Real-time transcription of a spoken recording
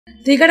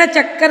திகட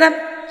சக்கர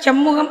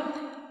சம்முகம்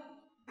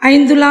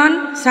ஐந்துலான்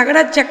சகட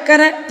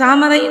சக்கர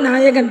தாமரை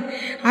நாயகன்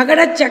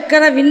அகட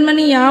சக்கர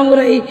விண்மணி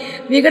யாவுரை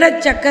விகட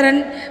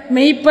சக்கரன்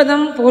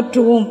மெய்ப்பதம்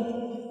போற்றுவோம்.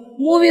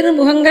 மூவிரு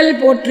முகங்கள்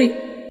போற்றி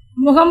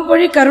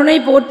முகம்பொழி கருணை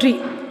போற்றி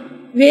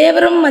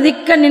வேவரும்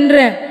மதிக்க நின்ற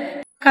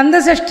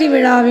கந்தசஷ்டி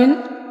விழாவின்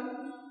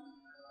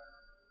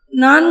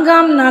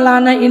 4ஆம்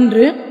நாளான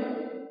இன்று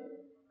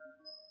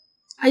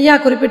ஐயா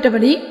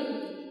குறிப்பிட்டபடி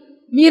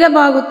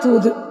வீரபாகு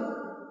தூது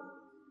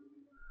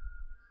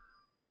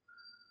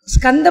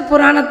ஸ்கந்த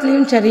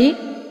புராணத்திலையும் சரி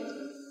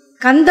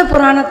கந்த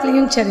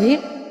புராணத்திலையும் சரி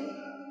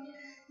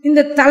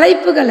இந்த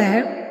தலைப்புகளை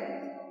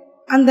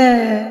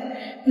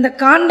இந்த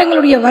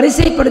காண்டங்களுடைய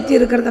வரிசைப்படுத்தி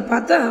இருக்கிறத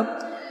பார்த்தா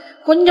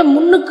கொஞ்சம்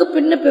முன்னுக்கு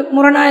பின்னு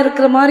முரணாக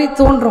இருக்கிற மாதிரி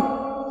தோன்றும்.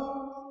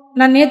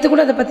 நான் நேற்று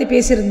கூட அதை பற்றி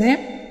பேசியிருந்தேன்.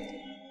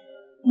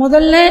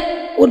 முதல்ல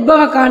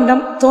உத்பவ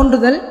காண்டம்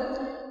தோன்றுதல்,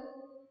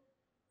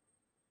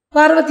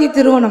 பார்வதி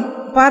திருவோணம்,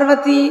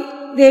 பார்வதி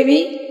தேவி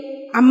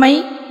அம்மை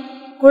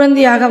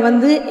குழந்தையாக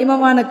வந்து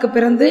இமவானுக்கு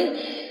பிறந்து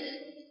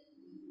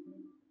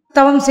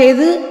தவம்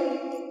செய்து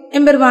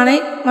எம்பெருமானை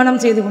மனம்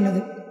செய்து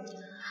கொண்டது.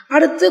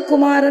 அடுத்து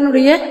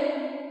குமாரனுடைய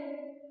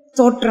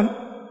தோற்றம்,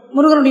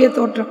 முருகனுடைய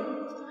தோற்றம்.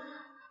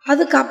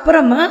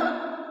 அதுக்கப்புறமா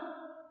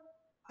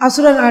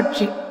அசுரர்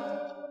ஆட்சி.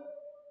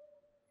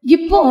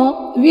 இப்போ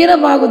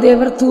வீரபாகு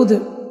தேவர் தூது.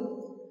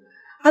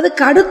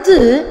 அதுக்கு அடுத்து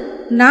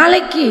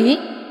நாளைக்கு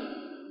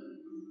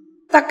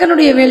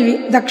தக்கனுடைய வேள்வி,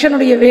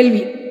 தக்ஷனுடைய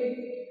வேள்வி.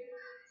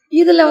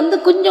 இதில்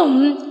கொஞ்சம்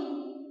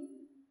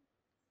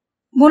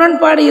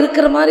முரண்பாடு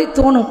இருக்கிற மாதிரி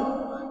தோணும்.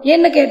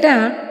 ஏன்னு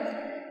கேட்டால்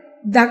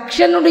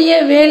தக்ஷனுடைய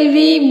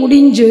வேள்வி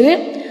முடிஞ்சு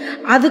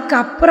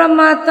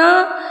அதுக்கப்புறமா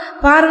தான்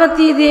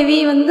பார்வதி தேவி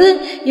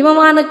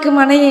இமவானுக்கு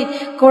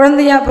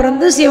குழந்தையா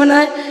பிறந்து சிவனை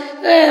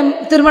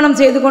திருமணம்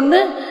செய்து கொண்டு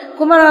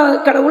குமர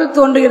கடவுள்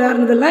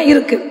தோன்றுகிறார்ன்றதெல்லாம்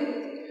இருக்கு.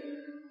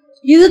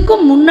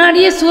 இதுக்கும்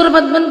முன்னாடியே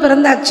சூரபத்மன்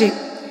பிறந்தாச்சு.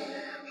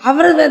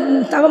 அவர்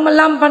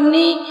தவமெல்லாம்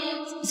பண்ணி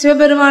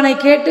சிவபெருமானை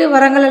கேட்டு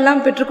வரங்கள்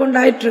எல்லாம்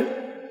பெற்றுக்கொண்டாயிற்று.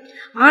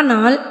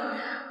 ஆனால்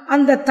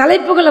அந்த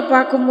தலைப்புகளை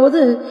பார்க்கும்போது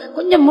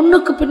கொஞ்சம்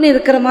முன்னுக்கு பின்னு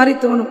இருக்கிற மாதிரி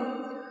தோணும்.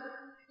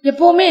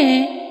 எப்போவுமே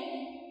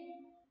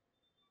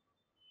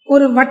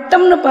ஒரு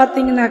வட்டம்னு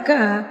பார்த்தீங்கன்னாக்கா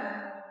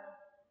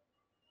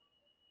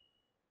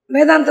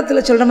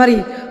வேதாந்தத்தில் சொல்கிற மாதிரி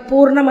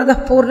பூர்ணமத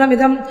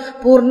பூர்ணமிதம்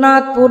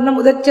பூர்ணாத் பூர்ணம்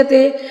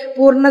உதச்சதே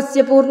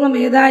பூர்ணஸ்ய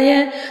பூர்ணமேதாய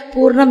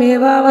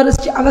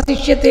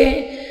அவசிஷ்யத்தே.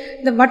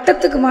 இந்த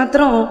வட்டத்துக்கு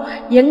மாத்திரம்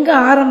எங்கே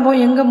ஆரம்பம்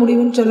எங்கே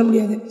முடிவுன்னு சொல்ல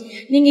முடியாது.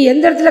 நீங்கள்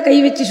எந்த இடத்துல கை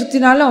வச்சு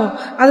சுற்றினாலும்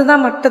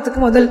அதுதான் வட்டத்துக்கு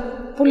முதல்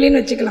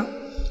புள்ளின்னு வச்சுக்கலாம்.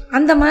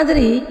 அந்த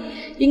மாதிரி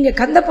இங்கே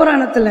கந்த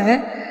புராணத்தில்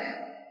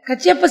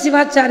கச்சியப்ப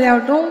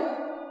சிவாச்சாரியாகட்டும்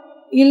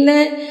இல்லை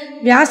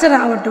வியாசர்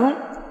ஆகட்டும்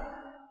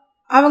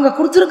அவங்க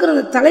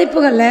கொடுத்துருக்கிற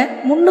தலைப்புகளை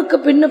முன்னுக்கு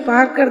பின்னு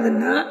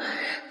பார்க்கறதுன்னா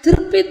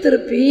திருப்பி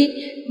திருப்பி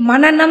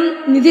மனனம்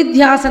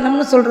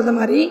நிதித்தியாசனம்னு சொல்கிறது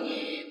மாதிரி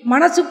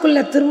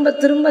மனசுக்குள்ளே திரும்ப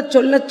திரும்ப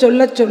சொல்ல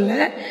சொல்ல சொல்ல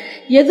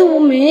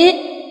எதுவுமே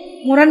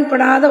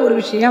முரண்படாத ஒரு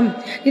விஷயம்.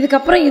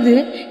 இதுக்கப்புறம்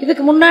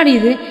இதுக்கு முன்னாடி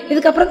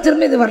இதுக்கப்புறம்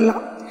திரும்ப இது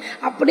வரலாம்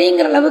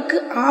அப்படிங்கிற அளவுக்கு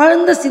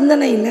ஆழ்ந்த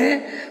சிந்தனையில்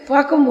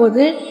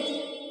பார்க்கும்போது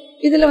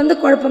இதில்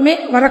குழப்பமே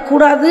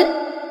வரக்கூடாது.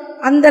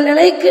 அந்த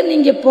நிலைக்கு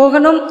நீங்கள்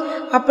போகணும்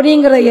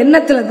அப்படிங்கிற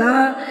எண்ணத்தில்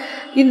தான்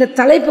இந்த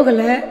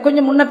தலைப்புகளை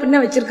கொஞ்சம் முன்ன பின்ன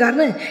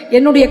வச்சுருக்காருன்னு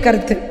என்னுடைய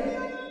கருத்து.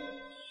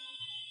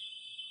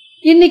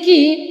 இன்னைக்கு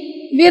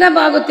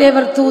வீரபாகு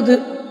தேவர் தூது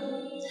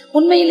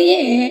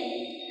உண்மையிலேயே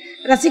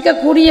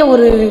ரசிக்கக்கூடிய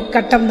ஒரு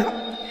கட்டம் தான்.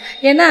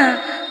 ஏன்னா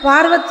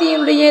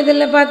பார்வதியினுடைய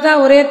இதில் பார்த்தா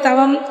ஒரே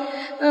தவம்,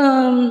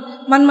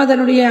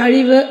 மன்மதனுடைய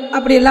அழிவு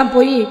அப்படியெல்லாம்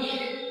போய்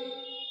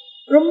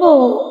ரொம்ப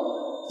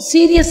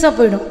சீரியஸாக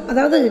போயிடும்.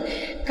 அதாவது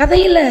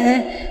கதையில்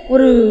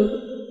ஒரு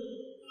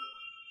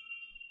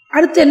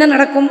அடுத்து என்ன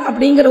நடக்கும்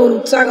அப்படிங்கிற ஒரு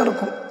உற்சாகம்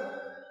இருக்கும்.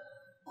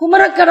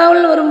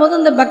 குமரக்கடவுள் வரும்போது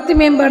இந்த பக்தி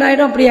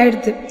மேம்பாடாயிடும். அப்படி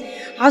ஆயிடுது.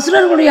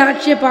 அசுரர்களுடைய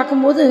ஆட்சியை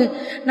பார்க்கும்போது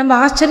நம்ம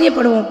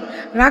ஆச்சரியப்படுவோம்.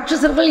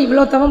 ராட்சசர்கள்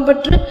இவ்வளோ தவம்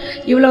பெற்று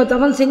இவ்வளோ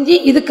தவம் செஞ்சு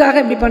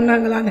இதுக்காக இப்படி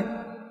பண்ணாங்களான்னு.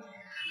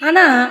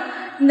 ஆனால்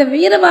இந்த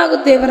வீரபாகு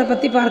தேவரை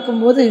பற்றி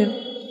பார்க்கும்போது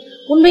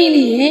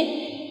உண்மையிலேயே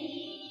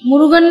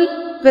முருகன்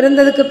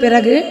பிறந்ததுக்கு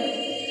பிறகு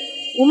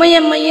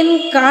உமையம்மையின்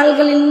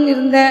கால்களில்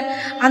இருந்த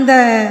அந்த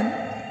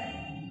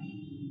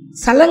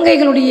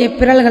சலங்கைகளுடைய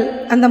பிறல்கள்,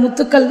 அந்த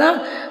முத்துக்கள் தான்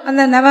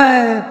அந்த நவ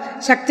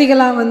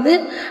சக்திகளாக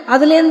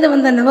அதுலேருந்து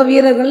வந்த நவ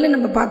வீரர்கள்னு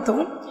நம்ம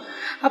பார்த்தோம்.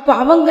 அப்போ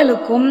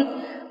அவங்களுக்கும்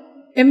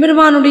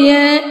எம்பெருமானுடைய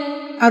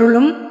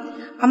அருளும்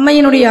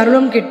அம்மையினுடைய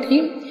அருளும் கெட்டி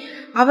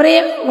அவரே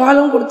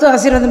வாழும் கொடுத்து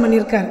ஆசீர்வாதம்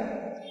பண்ணியிருக்கார்.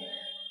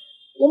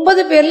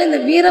 9 பேரில் இந்த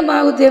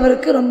வீரபாகு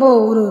தேவருக்கு ரொம்ப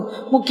ஒரு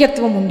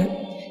முக்கியத்துவம் உண்டு.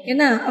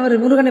 ஏன்னா அவர்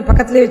முருகனை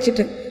பக்கத்திலே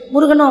வச்சுட்டு,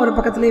 முருகனும் அவரை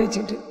பக்கத்திலே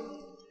வச்சுக்கிட்டு.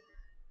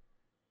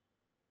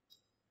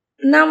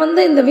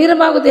 நான் இந்த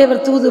வீரபாகு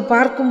தேவர் தூது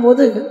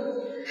பார்க்கும்போது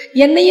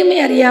என்னையுமே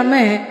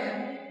அறியாமல்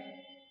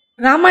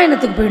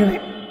ராமாயணத்துக்கு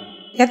போயிடுவேன்.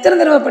 எத்தனை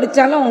தடவை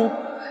படித்தாலும்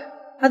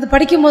அது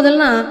படிக்கும்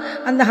போதெல்லாம்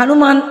அந்த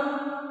ஹனுமான்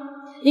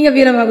இங்கே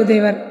வீரபாகு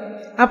தேவர்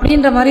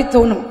அப்படின்ற மாதிரி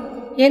தோணும்.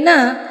 ஏன்னா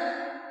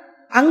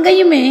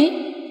அங்கேயுமே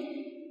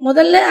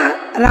முதல்ல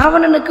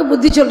ராவணனுக்கு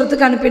புத்தி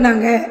சொல்கிறதுக்கு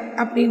அனுப்பினாங்க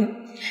அப்படின்னு.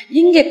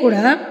 இங்கே கூட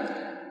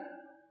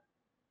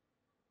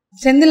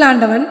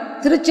செந்திலாண்டவன்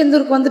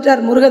திருச்செந்தூருக்கு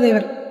வந்துட்டார்.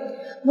 முருகதேவர்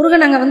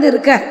முருகன் அங்கே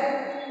இருக்கார்.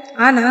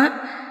 ஆனால்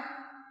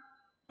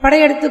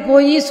படையெடுத்து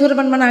போய்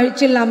சூரபன்மனை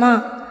அழிச்சிடலாமா?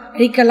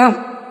 அழிக்கலாம்.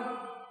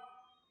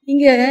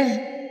 இங்கே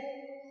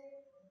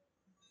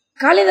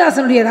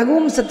காளிதாசனுடைய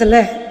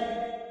ரகுவம்சத்தில்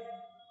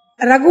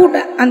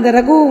அந்த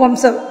ரகு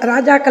வம்ச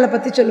ராஜாக்களை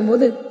பற்றி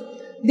சொல்லும்போது,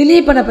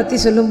 திலீபனை பற்றி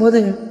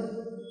சொல்லும்போது,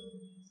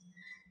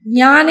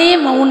 ஞானே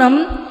மௌனம்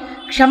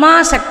க்ஷமா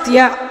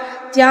சக்தியா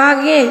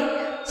தியாகே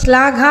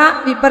ஸ்லாகா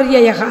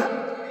விபர்யயா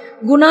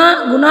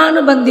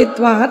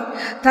குணானுபந்தித்வாத்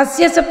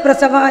தஸ்யச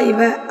பிரசவா இவ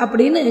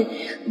அப்படின்னு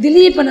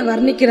திலீபனை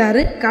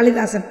வர்ணிக்கிறாரு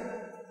காளிதாசன்.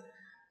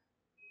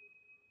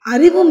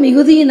 அறிவு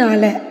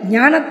மிகுதியினால,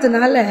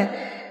 ஞானத்தினால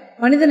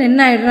மனிதன்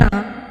என்ன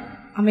ஆயிடுறான்?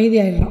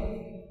 அமைதியாயிடுறான்.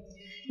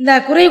 இந்த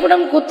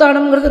குறைகுடம்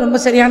கூத்தாடம்ங்கிறது ரொம்ப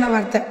சரியான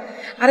வார்த்தை.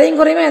 அரையும்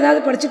குறையுமே ஏதாவது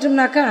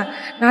படிச்சிட்டோம்னாக்கா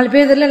 4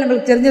 பேரில்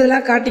நம்மளுக்கு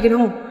தெரிஞ்சதெல்லாம்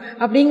காட்டிக்கணும்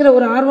அப்படிங்கிற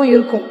ஒரு ஆர்வம்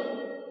இருக்கும்.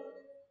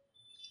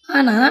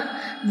 ஆனால்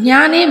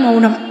ஞானே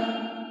மௌனம்,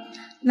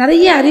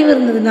 நிறைய அறிவு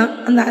இருந்ததுன்னா,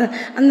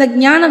 அந்த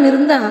ஞானம்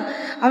இருந்தால்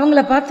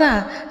அவங்கள பார்த்தா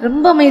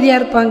ரொம்ப அமைதியாக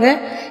இருப்பாங்க.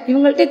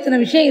 இவங்கள்ட்ட இத்தனை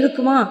விஷயம்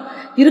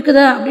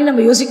இருக்குதா அப்படின்னு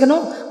நம்ம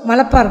யோசிக்கணும்,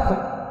 மலப்பாக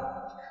இருக்கும்.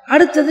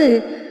 அடுத்தது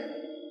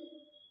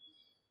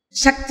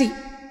சக்தி.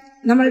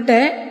 நம்மள்கிட்ட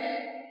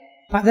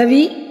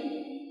பதவி,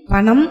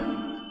 பணம்,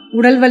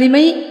 உடல்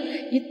வலிமை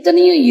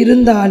இத்தனையும்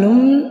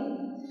இருந்தாலும்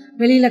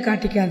வெளியில்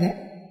காட்டிக்காத,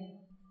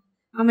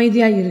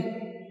 அமைதியாக இரு.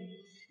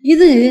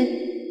 இது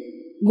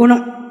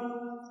குணம்.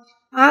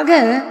 ஆக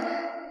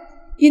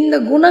இந்த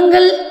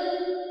குணங்கள்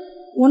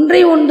ஒன்றை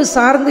ஒன்று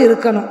சார்ந்து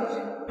இருக்கணும்.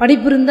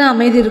 படிப்பு இருந்தால்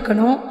அமைதி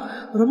இருக்கணும்,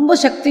 ரொம்ப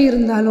சக்தி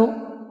இருந்தாலும்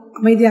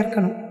அமைதியாக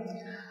இருக்கணும்.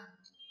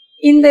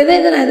 இந்த இதை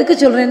நான் எதுக்கு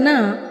சொல்கிறேன்னா,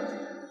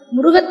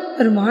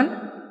 முருகப்பெருமான்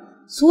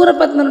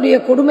சூரபத்மனுடைய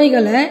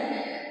கொடுமைகளை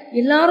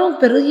எல்லாரும்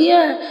பெரிய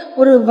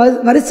ஒரு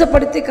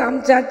வரிசைப்படுத்தி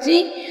காமிச்சாச்சு.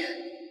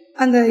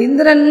 அந்த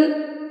இந்திரன்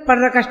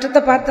படுற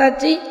கஷ்டத்தை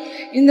பார்த்தாச்சு.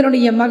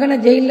 இந்திரனுடைய மகனை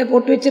ஜெயிலில்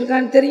போட்டு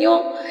வச்சிருக்கான்னு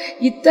தெரியும்.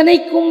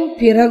 இத்தனைக்கும்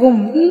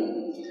பிறகும்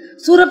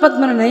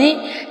சூரபத்மனை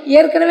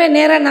ஏற்கனவே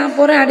நேராக நான்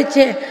போகிறேன்,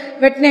 அடித்தேன்,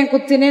 வெட்டினேன்,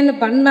 குத்தினேன்னு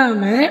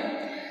பண்ணாமல்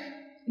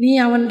நீ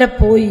அவன்கிட்ட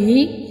போய்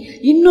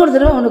இன்னொரு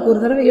தடவை அவனுக்கு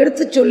ஒரு தடவை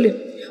எடுத்து சொல்லு.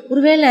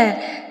 ஒருவேளை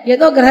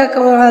ஏதோ கிரக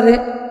கோளாறு,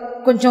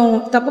 கொஞ்சம்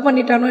தப்பு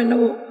பண்ணிட்டானோ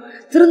என்னவோ,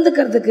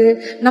 திருந்துக்கிறதுக்கு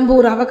நம்ம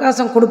ஒரு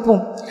அவகாசம்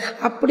கொடுப்போம்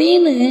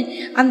அப்படின்னு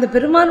அந்த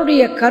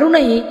பெருமானுடைய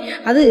கருணை,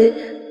 அது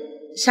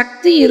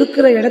சக்தி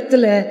இருக்கிற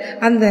இடத்துல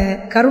அந்த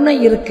கருணை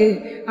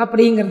இருக்குது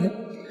அப்படிங்கிறது.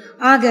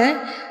 ஆக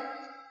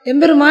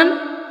எம்பெருமான்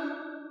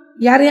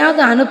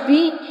யாரையாவது அனுப்பி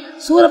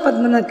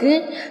சூரபத்மனுக்கு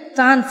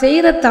தான்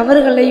செய்கிற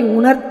தவறுகளை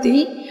உணர்த்தி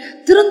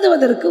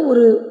திருந்துவதற்கு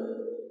ஒரு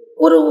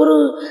ஒரு ஒரு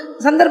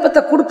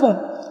சந்தர்ப்பத்தை கொடுப்போம்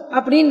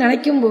அப்படின்னு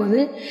நினைக்கும்போது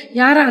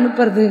யாரை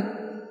அனுப்புறது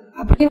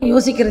அப்படின்னு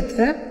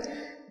யோசிக்கிறத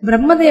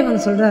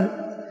பிரம்மதேவன் சொல்கிறார்.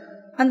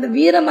 அந்த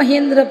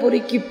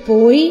வீரமகேந்திரபுரிக்கு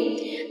போய்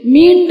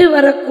மீண்டு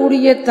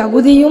வரக்கூடிய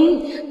தகுதியும்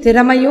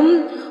திறமையும்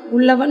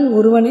உள்ளவன்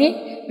ஒருவனே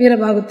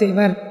வீரபாகு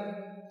தேவர்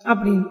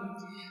அப்படின்னு.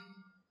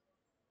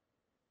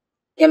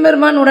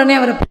 எம்பெருமான் உடனே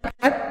அவரை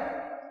பார்த்தார்.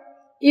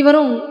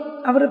 இவரும்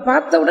அவரை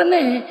பார்த்த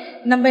உடனே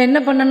நம்ம என்ன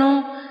பண்ணணும்?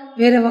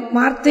 வேற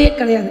வார்த்தையே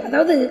கிடையாது.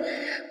 அதாவது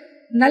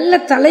நல்ல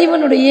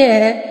தலைவனுடைய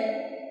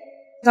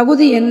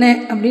தகுதி என்ன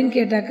அப்படின்னு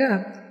கேட்டாக்கா,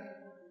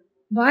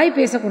 வாய்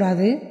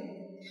பேசக்கூடாது,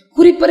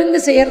 குறிப்பறிந்து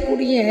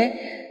செய்யக்கூடிய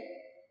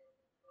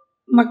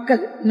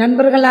மக்கள்,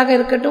 நண்பர்களாக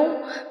இருக்கட்டும்,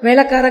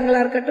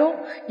 வேலைக்காரங்களாக இருக்கட்டும்,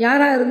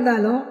 யாராக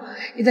இருந்தாலும்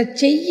இதை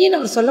செய்யின்னு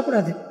அவர்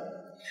சொல்லக்கூடாது.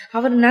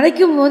 அவர்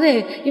நினைக்கும் போது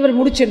இவர்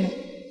முடிச்சிடணும்.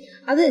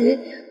 அது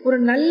ஒரு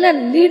நல்ல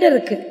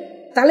லீடருக்கு,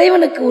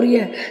 தலைவனுக்கு உரிய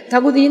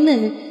தகுதின்னு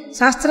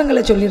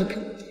சாஸ்திரங்களை சொல்லியிருக்கு.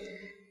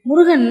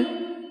 முருகன்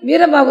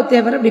வீரபாகு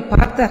தேவர் அப்படி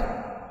பார்த்தார்.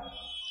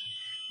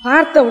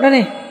 பார்த்த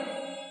உடனே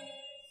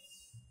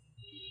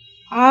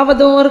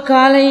ஆவதோர்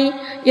காலை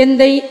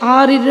எந்தை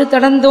ஆறிரு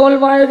தடந்தோல்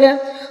வாழ்க,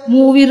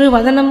 மூவிரு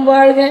வதனம்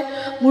வாழ்க,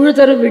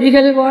 முழுதரு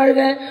விழிகள் வாழ்க,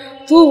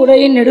 தூ உடை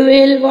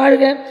நெடுவேல்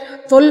வாழ்க,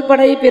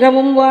 தொல்படை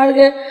பிறவும் வாழ்க,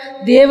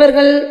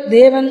 தேவர்கள்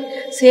தேவன்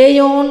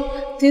சேயோன்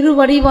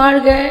திருவடி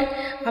வாழ்க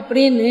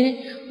அப்படின்னு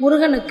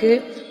முருகனுக்கு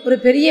ஒரு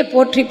பெரிய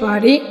போற்றி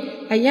பாடி,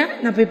 ஐயா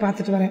நான் போய்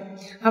பார்த்துட்டு வரேன்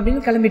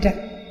அப்படின்னு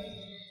கிளம்பிட்டார்.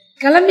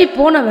 கிளம்பி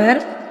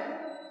போனவர்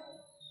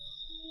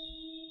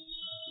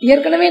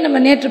ஏற்கனவே நம்ம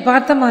நேற்று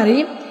பார்த்த மாதிரி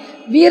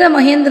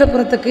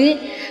வீரமகேந்திரபுரத்துக்கு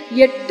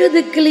 8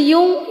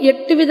 திக்கிலையும்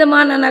 8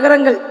 விதமான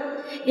நகரங்கள்,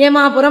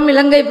 ஏமாபுரம்,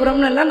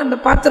 இலங்கைபுரம்னு எல்லாம் நம்ம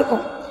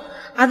பார்த்துருக்கோம்.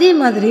 அதே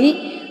மாதிரி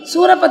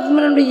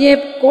சூரபத்மனுடைய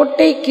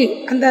கோட்டைக்கு,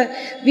 அந்த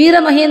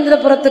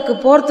வீரமகேந்திரபுரத்துக்கு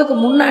போகிறதுக்கு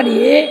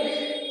முன்னாடியே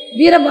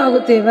வீரபாகு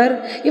தேவர்,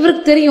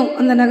 இவருக்கு தெரியும்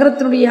அந்த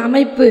நகரத்தினுடைய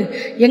அமைப்பு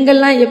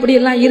எங்கெல்லாம்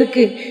எப்படியெல்லாம்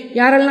இருக்குது,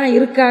 யாரெல்லாம்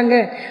இருக்காங்க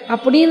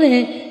அப்படின்னு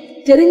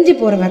தெரிஞ்சு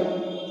போகிறவர்.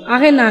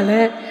 ஆகையினால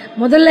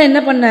முதல்ல என்ன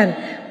பண்ணார்?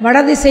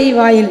 வடதிசை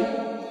வாயில்,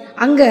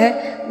 அங்கே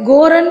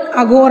கோரன்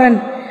அகோரன்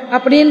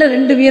அப்படின்ற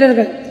 2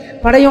 வீரர்கள்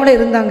படையோடு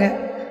இருந்தாங்க.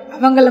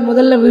 அவங்கள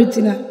முதல்ல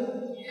வீழ்த்தினார்.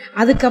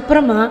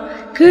 அதுக்கப்புறமா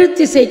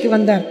கீழ்த்திசைக்கு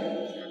வந்தார்.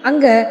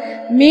 அங்கே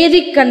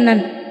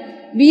மேதிக்கண்ணன்,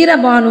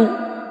 வீரபானு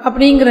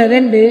அப்படிங்கிற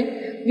 2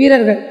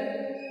 வீரர்கள்,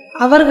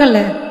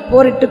 அவர்களை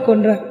போரிட்டு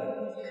கொன்றார்.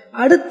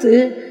 அடுத்து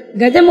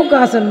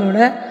கஜமுகாசுரனோட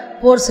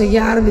போர் செய்ய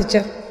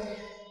ஆரம்பித்தார்.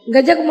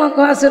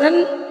 கஜமுகாசுரன்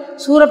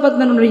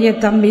சூரபத்மனுடைய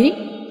தம்பி.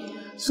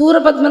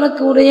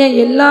 சூரபத்மனுக்கு உடைய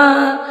எல்லா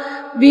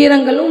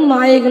வீரங்களும்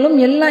மாயைகளும்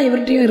எல்லாம்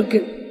இவர்கிட்டையும்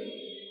இருக்குது.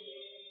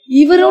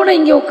 இவரோட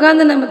இங்கே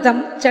உட்காந்து நம்ம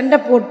சண்டை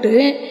போட்டு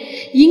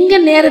இங்கே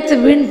நேரத்தை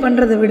வீண்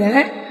பண்ணுறதை விட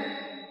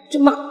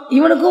சும்மா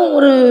இவனுக்கும்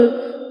ஒரு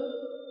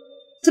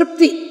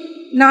திருப்தி,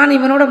 நான்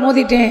இவனோட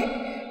மோதிட்டேன்,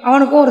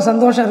 அவனுக்கும் ஒரு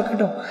சந்தோஷம்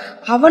இருக்கட்டும்,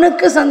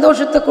 அவனுக்கு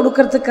சந்தோஷத்தை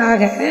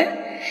கொடுக்கறதுக்காக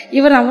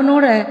இவர்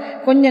அவனோட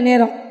கொஞ்ச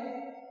நேரம்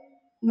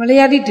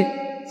விளையாடிட்டு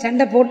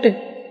சண்டை போட்டு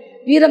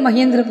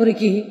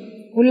வீரமகேந்திரபுரிக்கு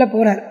உள்ளே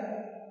போகிறார்.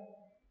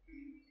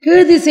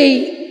 கீழ்திசை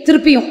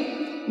திருப்பியும்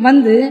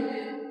வந்து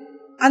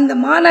அந்த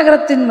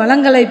மாநகரத்தின்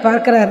வளங்களை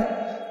பார்க்கிறார்.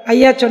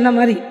 ஐயா சொன்ன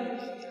மாதிரி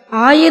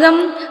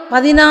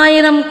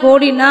 1000-10,000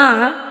 கோடினா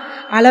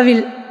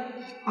அளவில்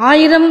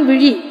 1000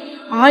 விழி,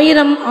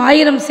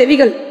 1000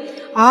 செவிகள்,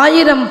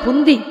 1000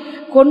 புந்தி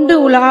கொண்டு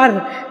உளார்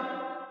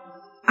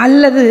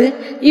அல்லது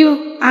இவ்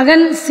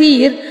அகன்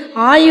சீர்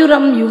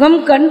 1000 யுகம்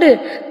கண்டு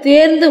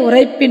தேர்ந்து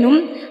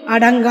உரைப்பினும்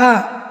அடங்கா.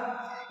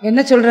 என்ன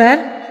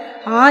சொல்றார்?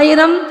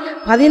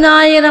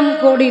 1000-10,000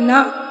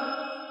 கோடினா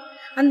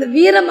அந்த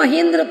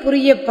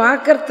வீரமகேந்திரபுரியை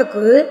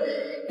பார்க்கறதுக்கு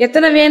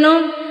எத்தனை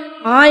வேணும்?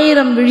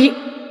 1000 விழி.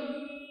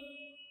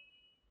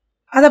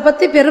 அதை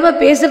பற்றி பெருமை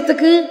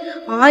பேசுறதுக்கு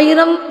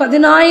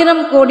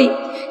 1000-10,000 கோடி.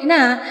 ஏன்னா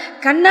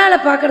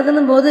கண்ணால்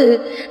பார்க்கறதுன்னு போது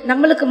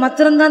நம்மளுக்கு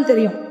மாத்திரம்தான்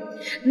தெரியும்.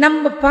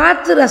 நம்ம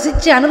பார்த்து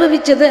ரசித்து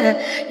அனுபவித்ததை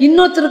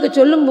இன்னொருத்தருக்கு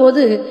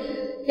சொல்லும்போது,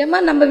 ஏமா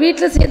நம்ம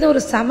வீட்டில் செய்த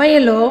ஒரு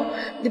சமையலோ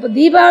இப்போ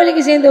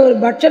தீபாவளிக்கு செய்த ஒரு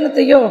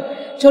பட்சணத்தையோ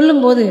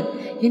சொல்லும்போது,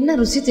 என்ன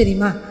ருசி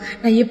தெரியுமா,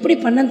 நான் எப்படி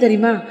பண்ணேன்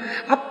தெரியுமா,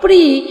 அப்படி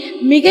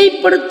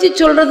மிகைப்படுத்தி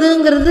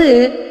சொல்கிறதுங்கிறது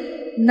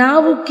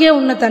நாவுக்கே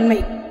உன்ன தன்மை.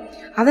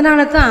 அதனால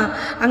தான்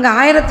அங்கே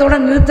 1000தோட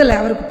நிறுத்தலை,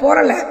 அவருக்கு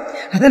போறலை.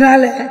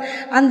 அதனால்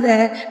அந்த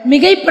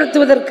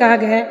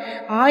மிகைப்படுத்துவதற்காக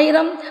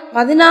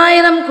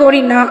 1000-10,000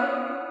 கோடி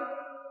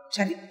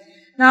சரி,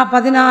 நான்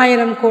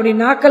 10,000 கோடி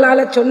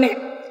நாக்களால் சொன்னேன்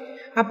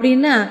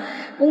அப்படின்னா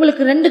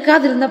உங்களுக்கு 2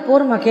 காது இருந்தால்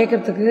போருமா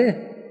கேட்கறதுக்கு?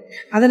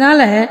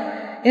 அதனால்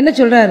என்ன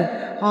சொல்கிறார்?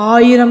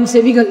 1000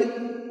 செவிகள்.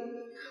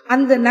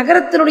 அந்த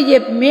நகரத்தினுடைய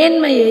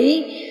மேன்மையை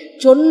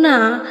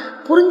சொன்னால்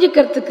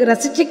புரிஞ்சிக்கிறதுக்கு,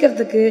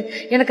 ரசிச்சிக்கிறதுக்கு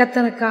எனக்கு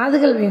அத்தனை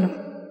காதுகள் வேணும்.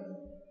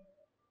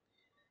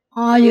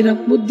 1000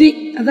 புத்தி.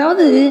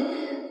 அதாவது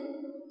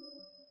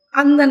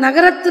அந்த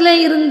நகரத்தில்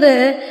இருந்த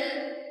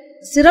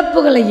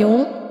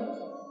சிறப்புகளையும்,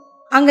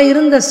 அங்கே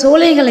இருந்த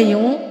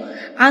சோலைகளையும்,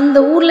 அந்த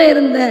ஊரில்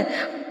இருந்த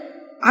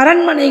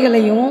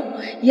அரண்மனைகளையும்,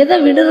 எதை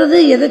விடுறது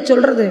எதை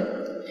சொல்கிறது,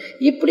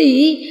 இப்படி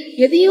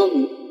எதையும்.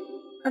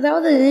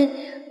 அதாவது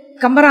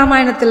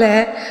கம்பராமாயணத்தில்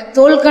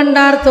தோல்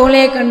கண்டார்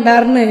தோலே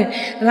கண்டார்னு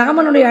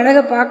ராமனுடைய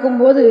அழகை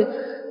பார்க்கும்போது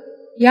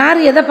யார்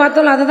எதை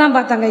பார்த்தாலும் அதை தான்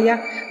பார்த்தாங்க ஐயா.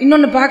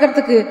 இன்னொன்று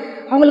பார்க்குறதுக்கு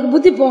அவங்களுக்கு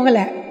புத்தி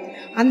போகலை.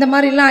 அந்த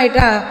மாதிரிலாம்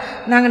ஆகிட்டா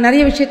நாங்கள்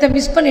நிறைய விஷயத்த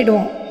மிஸ்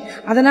பண்ணிவிடுவோம்.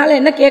 அதனால்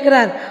என்ன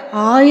கேட்குறார்?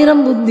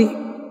 1000 புத்தி.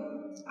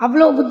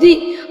 அவ்வளோ புத்தி.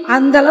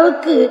 அந்த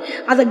அளவுக்கு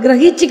அதை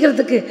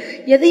கிரகிச்சிக்கிறதுக்கு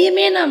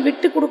எதையுமே நான்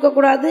விட்டு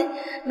கொடுக்கக்கூடாது.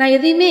 நான்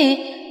எதையுமே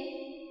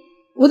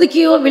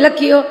ஒதுக்கியோ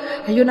விளக்கியோ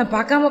ஐயோ நான்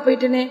பார்க்காம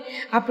போயிட்டேனே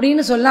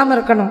அப்படின்னு சொல்லாமல்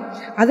இருக்கணும்.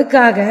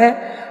 அதுக்காக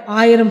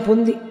 1000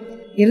 புந்தி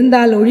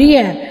இருந்தால் ஒழிய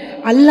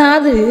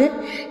அல்லாது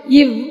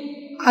இவ்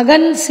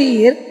அகன்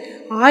சீர்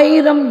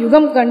 1000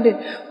 யுகம் கண்டு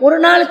ஒரு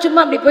நாள்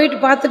சும்மா அப்படி போயிட்டு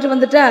பார்த்துட்டு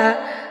வந்துட்டா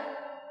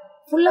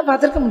ஃபுல்லாக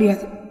பார்த்துருக்க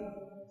முடியாது.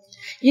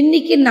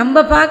 இன்றைக்கி நம்ம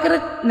பார்க்குற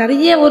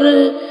நிறைய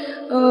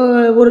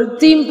ஒரு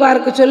தீம்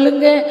பார்க்க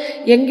சொல்லுங்க,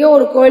 எங்கேயோ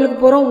ஒரு கோயிலுக்கு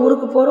போகிறோம்,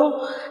 ஊருக்கு போகிறோம்,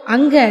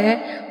 அங்கே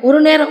ஒரு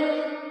நேரம்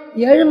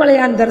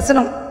ஏழுமலையான்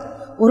தரிசனம்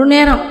ஒரு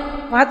நேரம்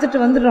பார்த்துட்டு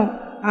வந்துடுறோம்.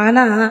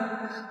 ஆனால்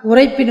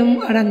உரைப்பினும்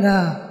அடங்கா.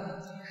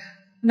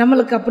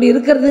 நம்மளுக்கு அப்படி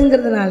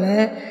இருக்கிறதுங்கிறதுனால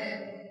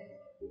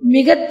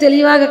மிக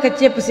தெளிவாக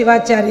கச்சியப்ப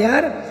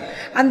சிவாச்சாரியார்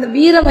அந்த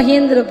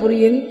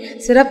வீரமகேந்திரபுரியின்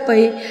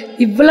சிறப்பை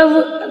இவ்வளவு,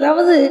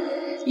 அதாவது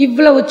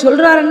இவ்வளவு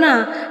சொல்கிறாருன்னா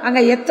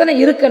அங்கே எத்தனை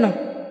இருக்கணும்.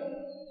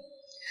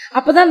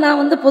 அப்போ தான்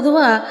நான்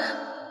பொதுவாக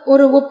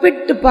ஒரு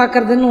ஒப்பிட்டு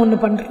பார்க்குறதுன்னு ஒன்று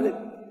பண்ணுறது.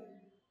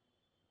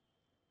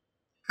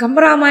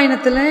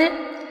 கம்பராமாயணத்தில்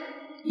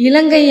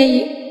இலங்கையை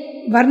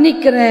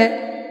வர்ணிக்கிற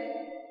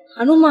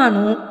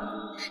ஹனுமானும்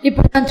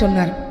இப்படி தான்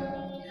சொன்னார்.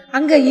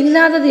 அங்கே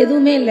இல்லாதது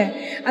எதுவுமே இல்லை.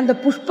 அந்த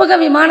புஷ்பக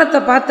விமானத்தை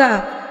பார்த்தா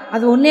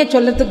அது ஒன்றே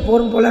சொல்லத்துக்கு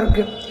போகும் போல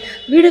இருக்குது.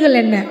 வீடுகள்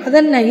என்ன,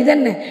 அதென்ன,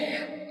 இதென்ன.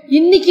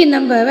 இன்றைக்கி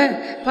நம்ம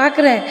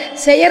பார்க்குற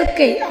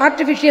செயற்கை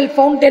ஆர்டிஃபிஷியல்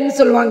ஃபவுண்டன்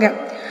சொல்லுவாங்க,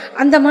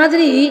 அந்த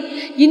மாதிரி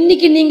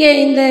இன்றைக்கி நீங்கள்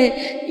இந்த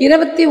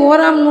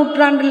 21ஆம்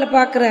நூற்றாண்டில்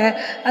பார்க்குற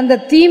அந்த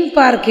தீம்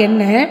பார்க்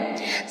என்ன,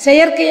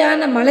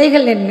 செயற்கையான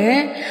மலைகள் என்ன,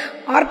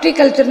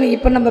 ஹார்டிகல்ச்சர்னு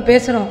இப்போ நம்ம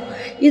பேசுகிறோம்,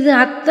 இது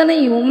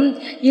அத்தனையும்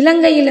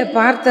இலங்கையில்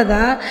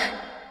பார்த்ததா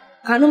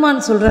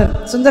ஹனுமான் சொல்கிறார்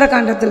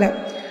சுந்தரகாண்டத்தில்.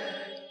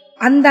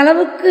 அந்த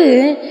அளவுக்கு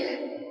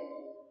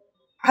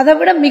அதை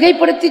விட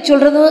மிகைப்படுத்தி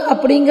சொல்கிறது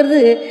அப்படிங்கிறது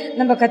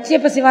நம்ம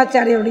கச்சியப்ப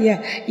சிவாச்சாரியுடைய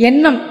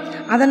எண்ணம்.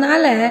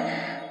 அதனால்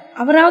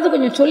அவராவது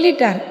கொஞ்சம்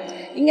சொல்லிட்டார்.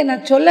 இங்கே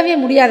நான் சொல்லவே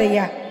முடியாது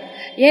ஐயா.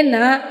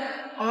 ஏன்னா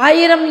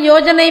 1000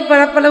 யோஜனை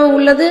பரப்பளவு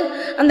உள்ளது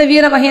அந்த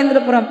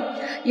வீரமகேந்திரபுரம்.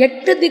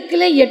 8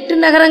 திக்கில் 8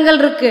 நகரங்கள்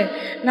இருக்குது.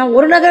 நான்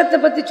ஒரு நகரத்தை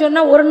பற்றி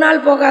சொன்னால் ஒரு நாள்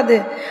போகாது.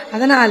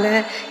 அதனால்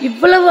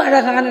இவ்வளவு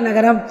அழகான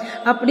நகரம்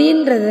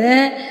அப்படின்றத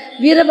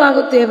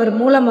வீரபாகு தேவர்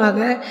மூலமாக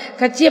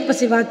கச்சியப்ப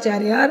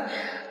சிவாச்சாரியார்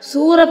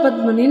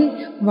சூரபத்மனின்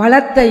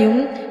வளத்தையும்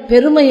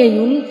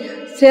பெருமையையும்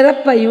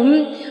சிறப்பையும்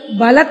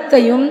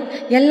பலத்தையும்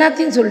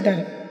எல்லாத்தையும்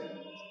சொல்லிட்டாரு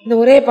இந்த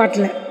ஒரே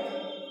பாட்டில்.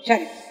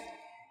 சரி,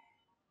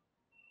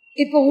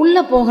 இப்போ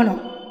உள்ளே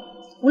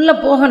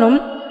போகணும்.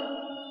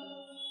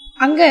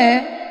 அங்கே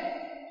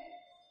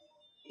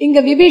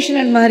இங்கே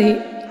விபீஷணன் மாதிரி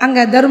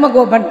அங்கே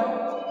தர்மகோபன்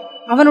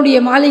அவனுடைய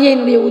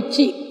மாளிகையினுடைய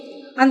உச்சி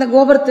அந்த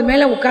கோபுரத்து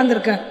மேலே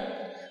உட்கார்ந்துருக்கார்.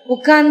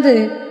 உட்கார்ந்து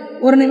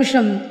ஒரு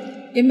நிமிஷம்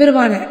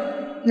எம்பெருமான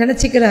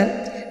நினச்சிக்கிறார்.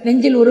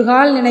 நெஞ்சில் ஒரு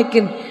கால்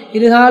நினைக்கின்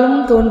இருகாலும்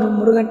தோன்றும்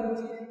முருகன்.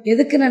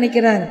 எதுக்கு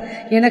நினைக்கிறார்?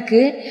 எனக்கு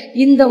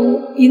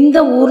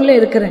இந்த ஊரில்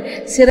இருக்கிற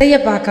சிறையை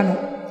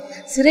பார்க்கணும்,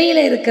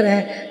 சிறையில் இருக்கிற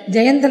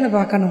ஜெயந்தனை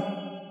பார்க்கணும்.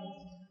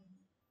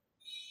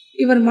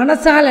 இவர்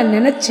மனசால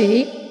நினச்சி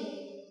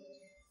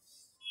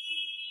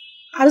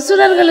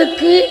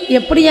அசுரர்களுக்கு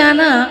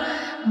எப்படியான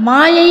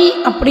மாயை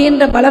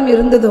அப்படின்ற பலம்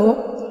இருந்ததோ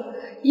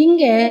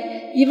இங்கே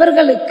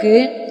இவர்களுக்கு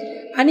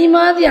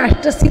அனிமாதி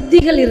அஷ்ட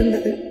சித்திகள்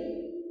இருந்தது.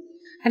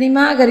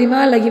 அனிமா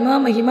கரிமா லகிமா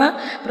மகிமா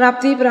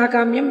பிராப்தி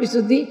பிராகாமியம்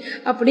விசுத்தி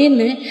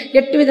அப்படின்னு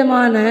 8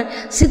 விதமான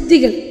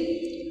சித்திகள்.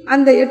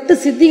 அந்த 8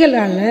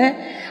 சித்திகளால்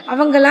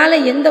அவங்களால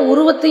எந்த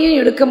உருவத்தையும்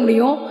எடுக்க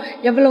முடியும்,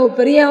 எவ்வளவு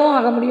பெரியாகவும்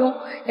ஆக முடியும்,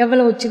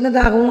 எவ்வளவு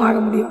சின்னதாகவும் ஆக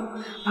முடியும்.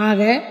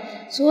 ஆக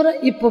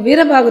இப்போ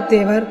வீரபாகு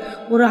தேவர்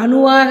ஒரு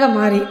அணுவாக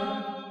மாறி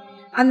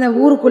அந்த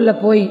ஊருக்குள்ளே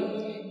போய்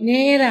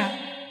நேராக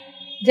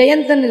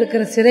ஜெயந்தன்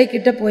இருக்கிற சிறை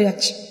கிட்ட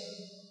போயாச்சு.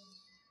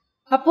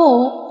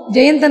 அப்போது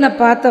ஜெயந்தனை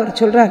பார்த்து அவர்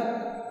சொல்கிறார்,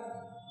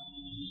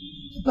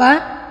 அப்பா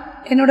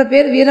என்னோட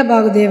பேர்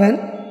வீரபாகு தேவன்.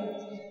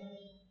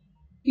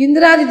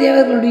 இந்திராதி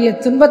தேவர்களுடைய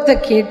துன்பத்தை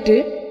கேட்டு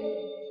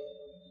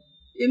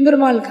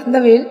எம்பெருமாள்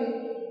கந்தவேல்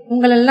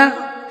உங்களெல்லாம்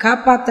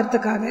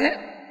காப்பாற்றுறதுக்காக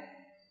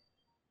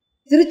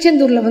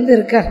திருச்செந்தூரில்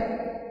இருக்கார்.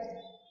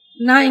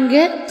 நான்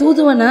இங்கே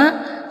தூதுவனா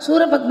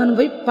சூரபத்மன்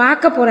போய்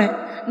பார்க்க போகிறேன்.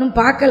 இன்னும்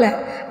பார்க்கல,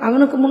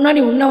 அவனுக்கு முன்னாடி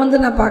உன்னை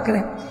நான்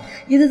பார்க்குறேன்.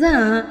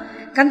 இதுதான்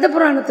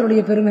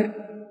கந்தபுராணத்தினுடைய பெருமை.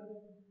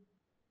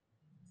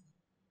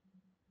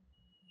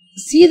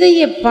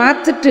 சீதையை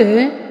பார்த்துட்டு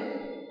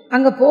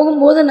அங்கே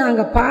போகும்போது நான்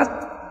அங்கே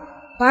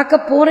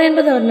பார்க்க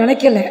போகிறேன்றது அவர்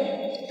நினைக்கல.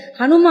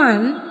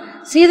 ஹனுமான்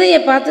சீதையை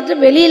பார்த்துட்டு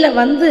வெளியில்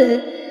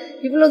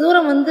இவ்வளோ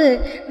தூரம்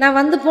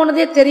நான்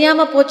போனதே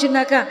தெரியாமல்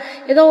போச்சுன்னாக்கா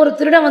ஏதோ ஒரு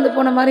திருடன்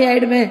போன மாதிரி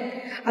ஆயிடுமே,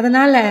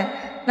 அதனால்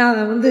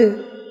நான்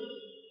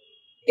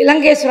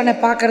இலங்கேஸ்வரனை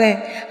பார்க்குறேன்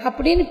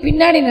அப்படின்னு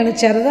பின்னாடி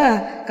நினச்சாரு தான்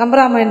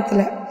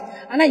கம்பராமாயணத்தில்.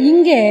 ஆனால்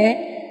இங்கே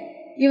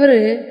இவர்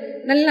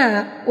நல்லா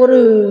ஒரு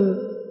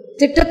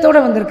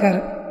திட்டத்தோடு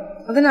வந்திருக்காரு.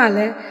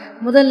 அதனால்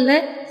முதல்ல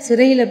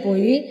சிறையில்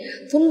போய்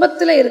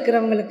துன்பத்தில்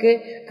இருக்கிறவங்களுக்கு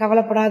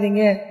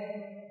கவலைப்படாதீங்க,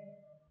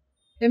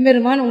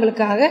 எம்பெருமான்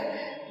உங்களுக்காக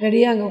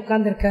ரெடியாக அங்கே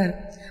உட்காந்துருக்கார்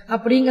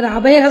அப்படிங்கிற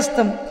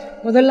அபயஹஸ்தம்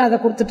முதல்ல அதை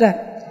கொடுத்துட்டார்.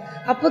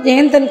 அப்போ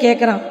ஜெயந்தன்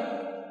கேட்குறான்,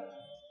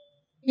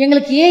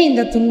 எங்களுக்கு ஏன்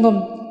இந்த துன்பம்,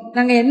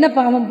 நாங்கள் என்ன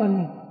பாவம்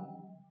பண்ணோம்?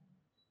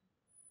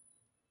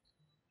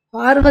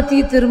 பார்வதி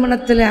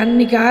திருமணத்தில்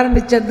அன்னைக்கு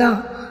ஆரம்பித்தது தான்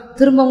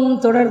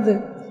திரும்பவும் தொடருது.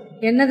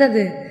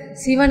 என்னது?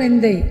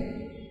 சிவனிந்தை.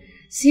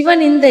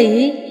 சிவனிந்தை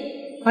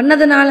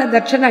பண்ணதுனால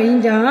தட்சன்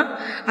அழிஞ்சான்.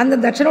 அந்த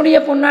தட்சனுடைய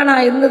பொண்ணா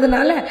நான்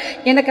இருந்ததுனால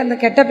எனக்கு அந்த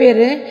கெட்ட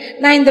பேர்,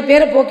 நான் இந்த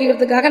பேரை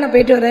போக்கிக்கிறதுக்காக நான்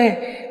போயிட்டு வரேன்,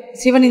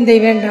 சிவனிந்தை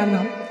வேண்டாம்.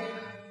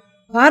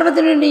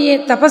 பார்வதியினுடைய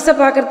தபஸை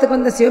பார்க்கறதுக்கு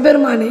வந்த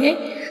சிவபெருமானே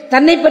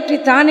தன்னை பற்றி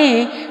தானே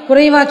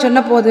குறைவாக சொன்ன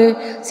போது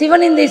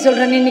சிவனிந்தை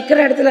சொல்கிறேன், நீ நிற்கிற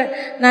இடத்துல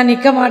நான்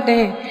நிற்க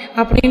மாட்டேன்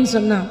அப்படின்னு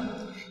சொன்னான்.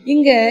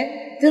 இங்கே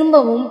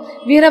திரும்பவும்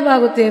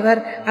வீரபாகு தேவர்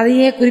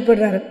அதையே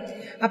குறிப்பிடுறாரு.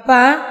 அப்பா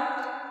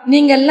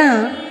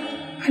நீங்கள்லாம்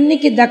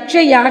அன்னைக்கு தக்ஷ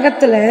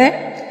யாகத்தில்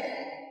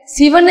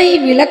சிவனை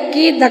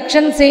விலக்கி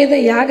தக்ஷன் செய்த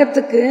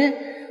யாகத்துக்கு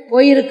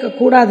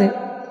போயிருக்கக்கூடாது.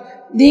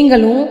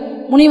 நீங்களும்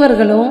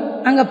முனிவர்களும்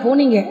அங்கே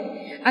போனீங்க,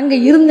 அங்கே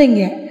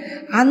இருந்தீங்க.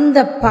 அந்த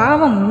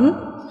பாவம்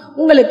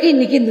உங்களுக்கு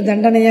இன்றைக்கி இந்த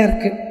தண்டனையாக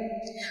இருக்குது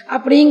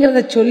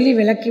அப்படிங்கிறத சொல்லி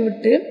விளக்கி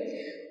விட்டு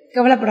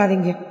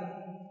கவலைப்படாதீங்க,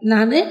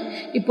 நான்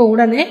இப்போ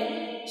உடனே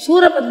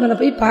சூரபத்மனை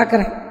போய்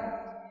பார்க்குறேன்.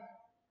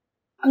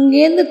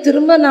 அங்கேருந்து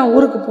திரும்ப நான்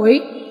ஊருக்கு போய்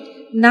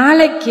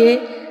நாளைக்கு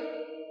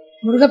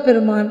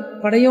முருகப்பெருமான்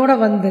படையோடு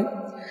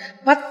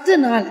 10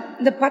 நாள்,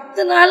 இந்த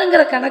 10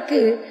 நாளுங்கிற கணக்கு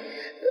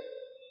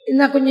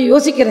நான் கொஞ்சம்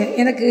யோசிக்கிறேன்.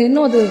 எனக்கு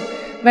இன்னும் அது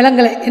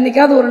விளங்கலை,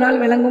 என்றைக்காவது ஒரு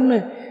நாள் விளங்கும்னு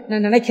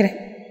நான் நினைக்கிறேன்.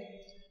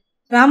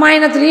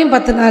 ராமாயணத்துலேயும்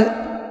 10 நாள்,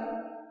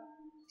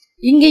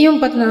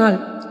 இங்கேயும் 10 நாள்,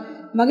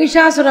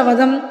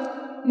 மகிஷாசுரவதம்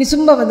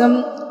நிசும்பவதம்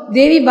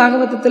தேவி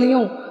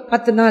பாகவதத்துலேயும்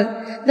 10 நாள்.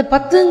 இந்த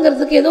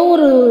 10ங்கிறதுக்கு ஏதோ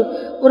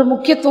ஒரு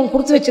முக்கியத்துவம்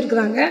கொடுத்து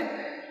வச்சுருக்குறாங்க.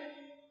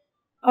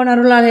 அவன்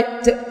அருளாலே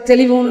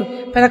தெளிவும்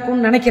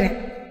பிறக்கும்னு நினைக்கிறேன்.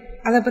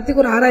 அதை பற்றி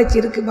ஒரு ஆராய்ச்சி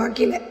இருக்குது,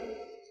 பாக்கியில்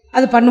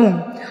அது பண்ணுவோம்.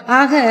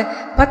 ஆக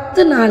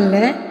 10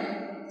 நாளில்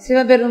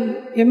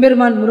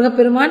எம்பெருமான்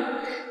முருகப்பெருமான்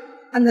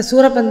அந்த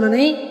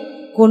சூரபத்மனை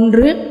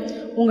கொன்று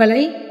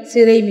உங்களை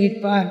சிறை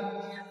மீட்பார்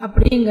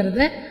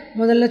அப்படிங்கிறத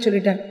முதல்ல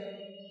சொல்லிட்டார்.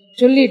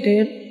 சொல்லிட்டு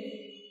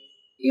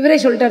இவரே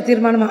சொல்லிட்டார்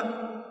தீர்மானமாக.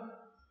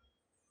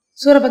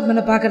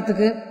 சூரபத்மனை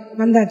பார்க்கறதுக்கு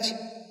வந்தாச்சு.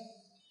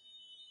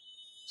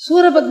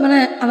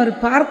 சூரபத்மனை அவர்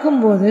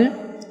பார்க்கும்போது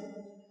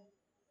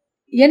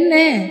என்ன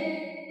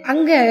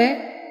அங்கே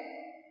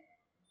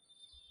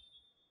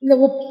இந்த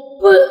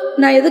ஒப்பு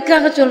நான்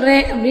எதுக்காக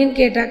சொல்கிறேன் அப்படின்னு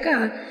கேட்டாக்கா,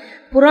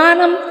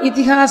 புராணம்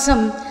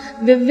இதிகாசம்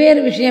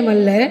வெவ்வேறு விஷயம்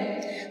அல்ல.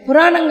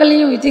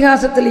 புராணங்களையும்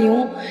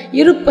இதிகாசத்துலேயும்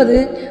இருப்பது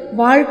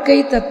வாழ்க்கை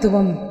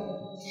தத்துவம்.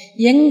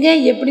 எங்கே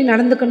எப்படி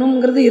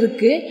நடந்துக்கணுங்கிறது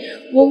இருக்குது.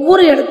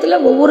 ஒவ்வொரு இடத்துல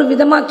ஒவ்வொரு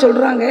விதமாக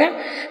சொல்கிறாங்க.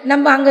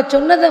 நம்ம அங்கே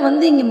சொன்னதை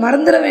இங்கே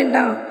மறந்துட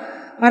வேண்டாம்,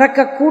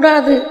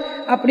 மறக்கக்கூடாது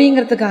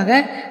அப்படிங்கிறதுக்காக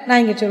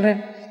நான் இங்கே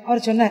சொல்கிறேன்.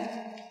 அவர் சொன்னார்,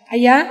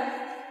 ஐயா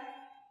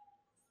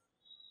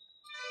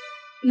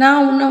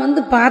நான்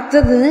உன்னை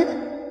பார்த்தது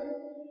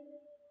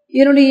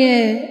என்னுடைய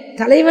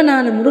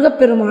தலைவனான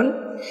முருகப்பெருமான்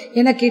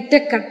எனக்கு இட்ட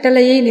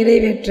கட்டளையை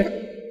நிறைவேற்ற.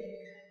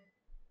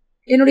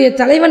 என்னுடைய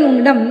தலைவன்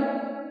உன்னிடம்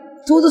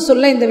தூது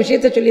சொல்ல இந்த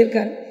விஷயத்தை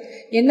சொல்லியிருக்கார்.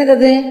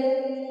 என்னது?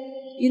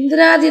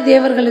 இந்திராதி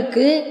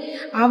தேவர்களுக்கு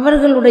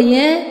அவர்களுடைய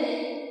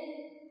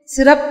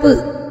சிறப்பு,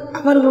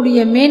 அவர்களுடைய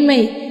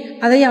மேன்மை,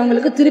 அதை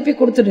அவங்களுக்கு திருப்பி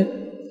கொடுத்துடு.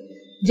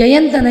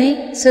 ஜெயந்தனை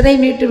சிறை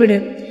மீட்டுவிடு.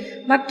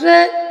 மற்ற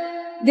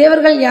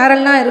தேவர்கள்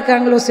யாரெல்லாம்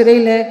இருக்காங்களோ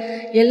சிறையில்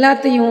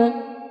எல்லாத்தையும்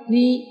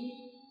நீ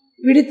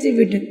விடுத்து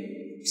விடு,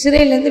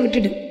 சிறையிலேருந்து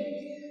விட்டுடு.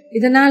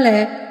 இதனால்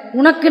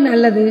உனக்கு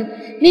நல்லது.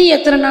 நீ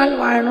எத்தனை நாள்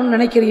வாழணும்னு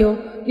நினைக்கிறியோ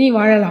நீ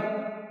வாழலாம்.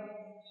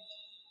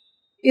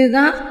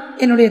 இதுதான்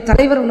என்னுடைய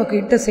தலைவர் உனக்கு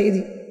இட்ட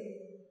செய்தி.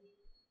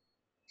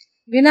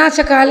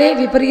 விநாசகாலே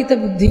விபரீத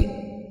புத்தி.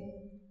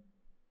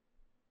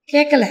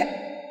 கேட்கல,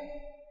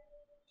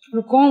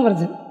 ஒரு கோபம்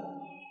வருது.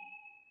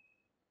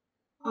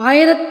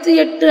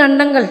 1008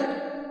 அண்டங்கள்,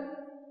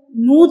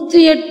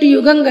 108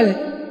 யுகங்கள்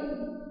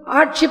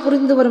ஆட்சி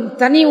புரிந்து வரும்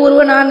தனி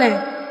ஒருவனான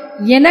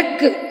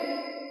எனக்கு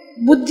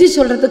புத்தி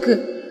சொல்றதுக்கு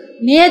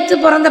நேற்று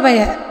பிறந்த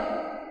பையன்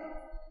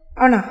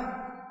அவனா?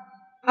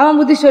 அவன்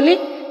புத்தி சொல்லி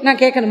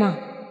நான் கேட்கணுமா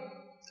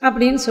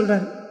அப்படின்னு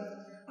சொல்றாரு.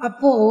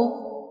 அப்போ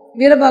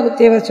வீரபாகு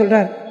தேவர்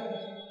சொல்றார்,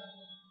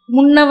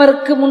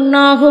 முன்னவருக்கு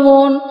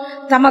முன்னாகுவோன்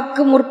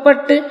தமக்கு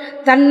முற்பட்டு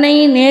தன்னை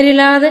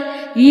நேரில்லாத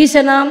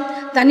ஈசனாம்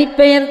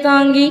தனிப்பெயர்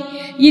தாங்கி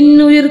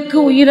இன்னுயிருக்கு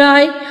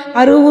உயிராய்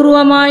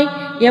அருவுருவமாய்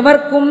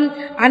எவர்க்கும்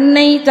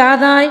அன்னை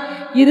தாதாய்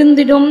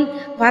இருந்திடும்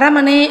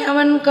பரமனே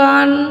அவன்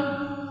கான்.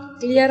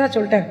 கிளியரா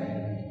சொல்லிட்டார்.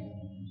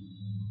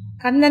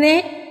 கந்தனே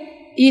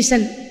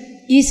ஈசன்,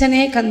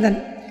 ஈசனே கந்தன்,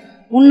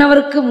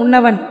 முன்னவருக்கு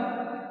முன்னவன்,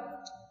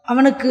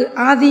 அவனுக்கு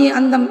ஆதி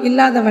அந்தம்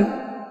இல்லாதவன்,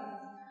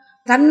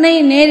 தன்னை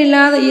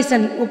நேரில்லாத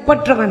ஈசன்,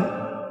 ஒப்பற்றவன்,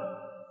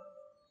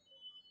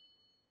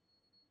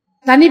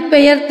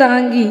 தனிப்பெயர்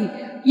தாங்கி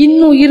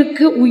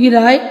இன்னுயிருக்கு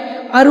உயிராய்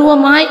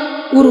அருவமாய்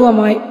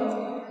உருவமாய்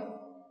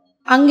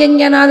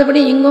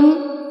அங்கெங்கனாதபடி இங்கும்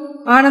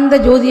ஆனந்த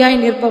ஜோதியாய்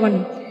நிற்பவன்.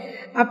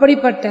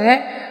 அப்படிப்பட்ட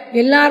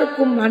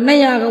எல்லாருக்கும்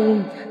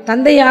அன்னையாகவும்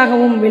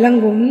தந்தையாகவும்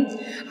விளங்கும்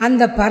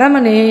அந்த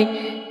பரமனே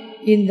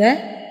இந்த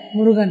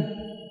முருகன்.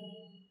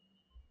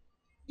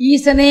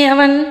 ஈசனே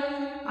அவன்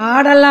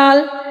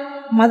ஆடலால்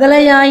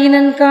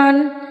மதலையாயினன்கான்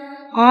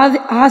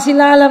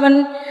ஆசிலால் அவன்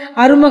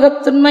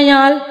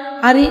அருமுகத்துண்மையால்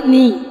அறி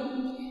நீ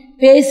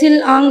பேசில்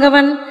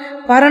ஆங்கவன்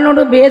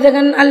பரனொடு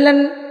பேதகன்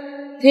அல்லன்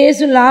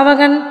தேசு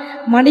லாவகன்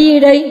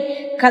மணியிடை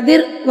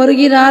கதிர்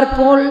வருகிறார்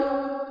போல்.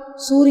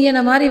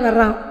 சூரியனை மாதிரி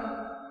வர்றான்.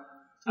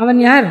 அவன்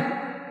யார்?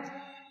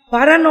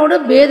 பரனோடு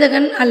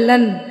பேதகன்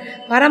அல்லன்,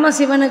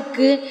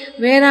 பரமசிவனுக்கு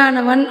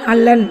வேறானவன்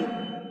அல்லன்.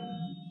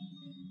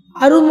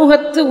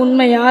 அருமுகத்து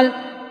உண்மையால்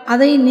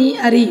அதை நீ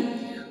அறி.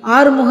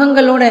 6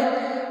 முகங்களோட.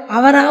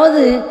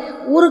 அவராவது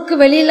ஊருக்கு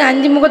வெளியில்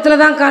 5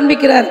 முகத்தில் தான்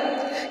காண்பிக்கிறார்.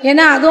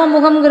 ஏன்னா அதோ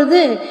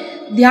முகம்ங்கிறது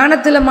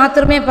தியானத்தில்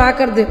மாத்திரமே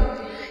பார்க்கறது.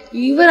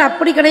 இவர்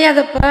அப்படி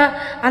கிடையாதப்பா.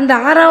 அந்த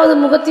 6வது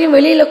முகத்தையும்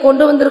வெளியில்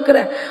கொண்டு வந்திருக்கிற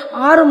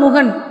 6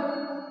 முகன்,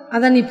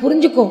 அதை நீ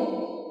புரிஞ்சுக்கோ.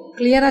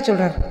 கிளியராக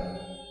சொல்கிறார்.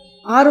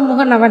 6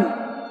 முகன் அவன்.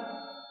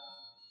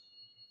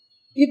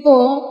 இப்போ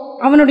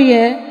அவனுடைய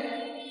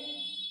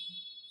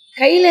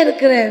கையில்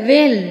இருக்கிற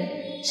வேல்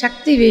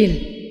சக்தி வேல்.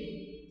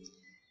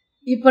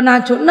 இப்போ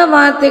நான் சொன்ன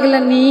வார்த்தைகளை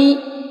நீ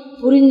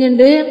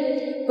புரிஞ்சுண்டு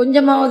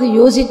கொஞ்சமாவது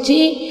யோசித்து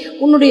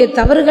உன்னுடைய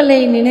தவறுகளை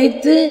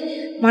நினைத்து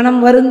மனம்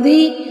வருந்தி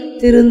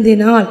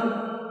திருந்தினால்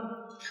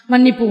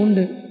மன்னிப்பு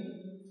உண்டு.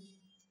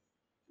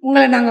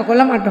 உங்களை நாங்கள்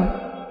கொல்ல மாட்டோம்,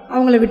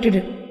 அவங்கள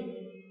விட்டுடு.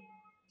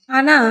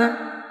 ஆனால்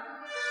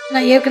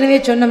நான் ஏற்கனவே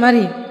சொன்ன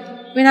மாதிரி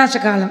விநாச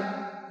காலம்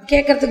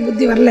கேட்கறதுக்கு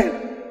புத்தி வரல.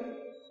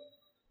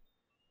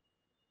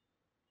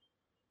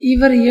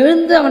 இவர்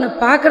எழுந்து அவனை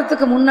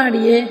பார்க்கறதுக்கு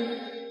முன்னாடியே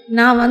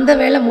நான் வந்த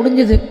வேலை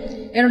முடிஞ்சுது.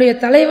 என்னுடைய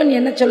தலைவன்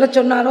என்ன சொல்ல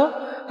சொன்னாரோ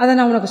அதை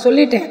நான் உனக்கு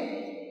சொல்லிட்டேன்,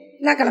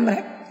 நான்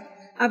கிளம்புறேன்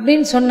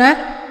அப்படின்னு சொன்னார்.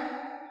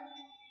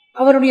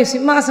 அவருடைய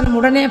சிம்மாசனம்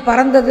உடனே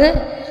பறந்தது,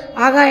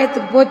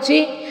 ஆகாயத்துக்கு போச்சு.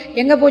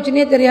 எங்கே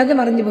போச்சுன்னே தெரியாது,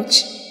 மறைஞ்சு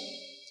போச்சு.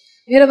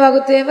 வீரபாகு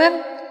தேவர்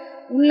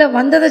உள்ளே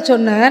வந்ததை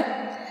சொன்னார்.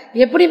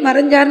 எப்படி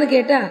மறைஞ்சார்னு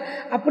கேட்டால்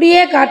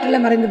அப்படியே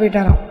காற்றில் மறைந்து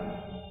போயிட்டாராம்.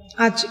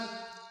 ஆச்சு.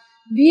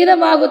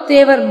 வீரபாகு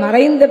தேவர்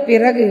மறைந்த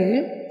பிறகு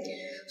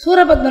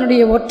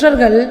சூரபத்மனுடைய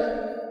ஒற்றர்கள்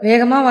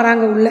வேகமாக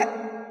வராங்க உள்ள.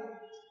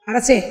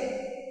 அரசே,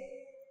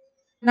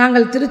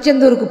 நாங்கள்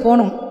திருச்செந்தூருக்கு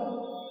போனோம்.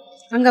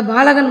 அங்கே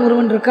பாலகன்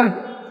ஒருவன் இருக்கான்.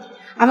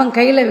 அவன்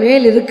கையில்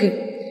வேல் இருக்குது,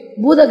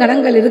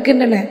 பூதகணங்கள்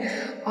இருக்கின்றன,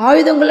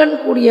 ஆயுதங்களுடன்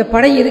கூடிய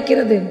படை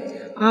இருக்கிறது.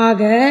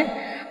 ஆக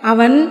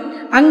அவன்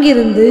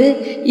அங்கிருந்து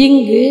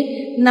இங்கு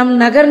நம்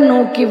நகர்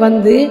நோக்கி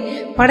வந்து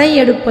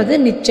படையெடுப்பது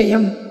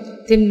நிச்சயம்,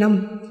 திண்ணம்,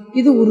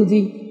 இது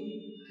உறுதி.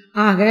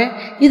 ஆக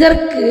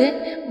இதற்கு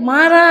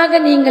மாறாக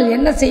நீங்கள்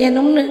என்ன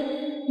செய்யணும்னு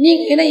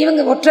ஏன்னா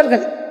இவங்க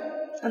ஒற்றர்கள்,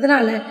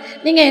 அதனால்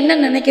நீங்கள் என்ன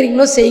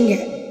நினைக்கிறீங்களோ செய்யுங்க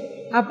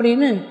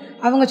அப்படின்னு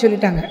அவங்க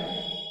சொல்லிட்டாங்க.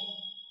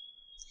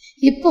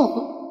 இப்போ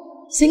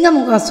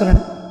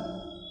சிங்கமுகாசுரன்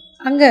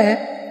அங்கே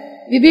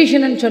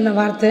விபீஷணன் சொன்ன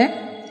வார்த்தை,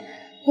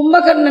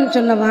 கும்பகர்ணன்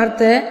சொன்ன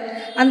வார்த்தை,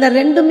 அந்த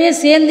ரெண்டுமே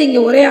சேர்ந்து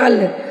இங்கே ஒரே ஆள்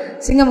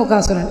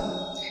சிங்கமுகாசுரன்.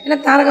 ஏன்னா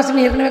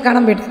தாரகாசுரன் ஏற்கனவே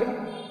காணாம போயிட்டார்.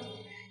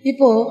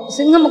 இப்போது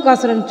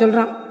சிங்கமுகாசுரன்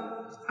சொல்கிறான்,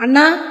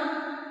 அண்ணா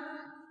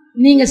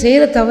நீங்கள்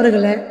செய்கிற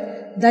தவறுகளை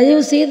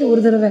தயவு செய்து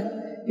ஒரு தடவை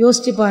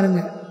யோசித்து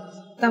பாருங்கள்.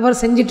 தவறு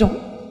செஞ்சிட்டோம்,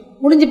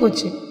 முடிஞ்சு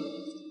போச்சு.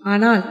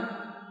 ஆனால்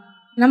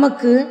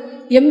நமக்கு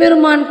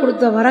எம்பெருமான்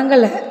கொடுத்த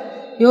வரங்களை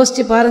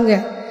யோசித்து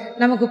பாருங்கள்.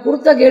 நமக்கு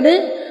கொடுத்த கெடு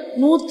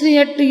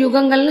 108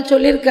 யுகங்கள்னு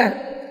சொல்லியிருக்கார்.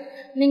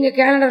 நீங்கள்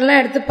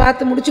கேலண்டர்லாம் எடுத்து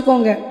பார்த்து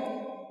முடிச்சுக்கோங்க.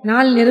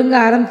 நாள் நெருங்க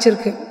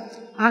ஆரம்பிச்சிருக்கு.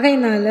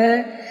 ஆகையினால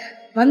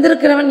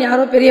வந்திருக்கிறவன்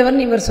யாரோ பெரியவன்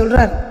இவர்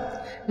சொல்கிறார்.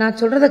 நான்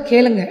சொல்கிறத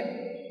கேளுங்க.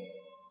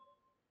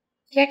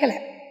 கேட்கல,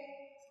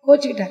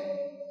 கோச்சிக்கிட்டார்.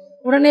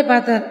 உடனே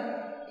பார்த்தார்,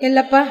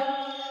 இல்லைப்பா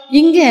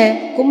இங்கே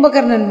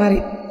கும்பகர்ணன் மாதிரி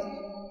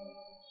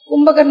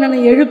கும்பகர்ணனை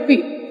எழுப்பி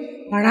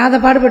படாத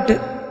பாடுபட்டு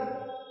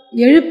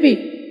எழுப்பி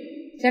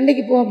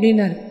சண்டைக்கு போ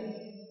அப்படின்னாரு.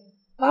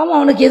 பாவம்,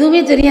 அவனுக்கு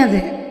எதுவுமே தெரியாது.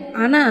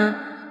 ஆனால்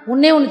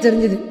ஒன்றே ஒன்று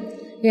தெரிஞ்சுது.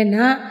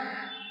 ஏன்னா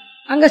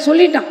அங்கே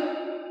சொல்லிட்டான்,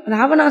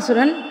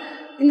 ராவணாசுரன்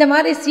இந்த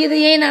மாதிரி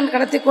சீதையை நான்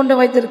கடத்தி கொண்டு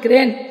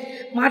வைத்திருக்கிறேன்,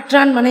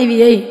 மாற்றான்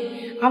மனைவியை,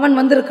 அவன்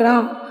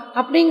வந்திருக்கிறான்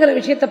அப்படிங்கிற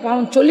விஷயத்தை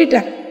பாவம்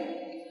சொல்லிட்டார்.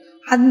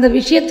 அந்த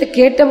விஷயத்தை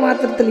கேட்ட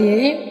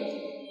மாத்திரத்திலேயே,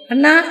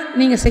 அண்ணா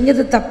நீங்கள்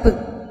செஞ்சது தப்பு,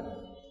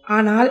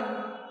 ஆனால்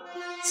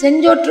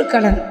செஞ்சோற்று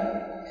கடன்,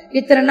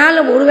 இத்தனை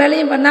நாள் ஒரு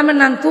வேலையும்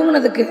பண்ணாமல் நான்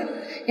தூங்கினதுக்கு,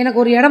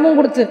 எனக்கு ஒரு இடமும்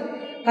கொடுத்து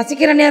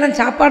பசிக்கிற நேரம்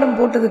சாப்பாடும்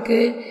போட்டதுக்கு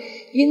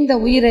இந்த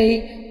உயிரை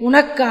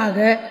உனக்காக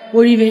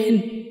ஒழிவேன்.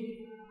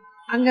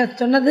 அங்கே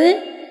சொன்னது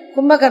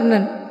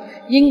கும்பகர்ணன்.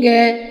 இங்கே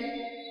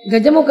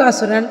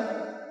கஜமுகாசுரன்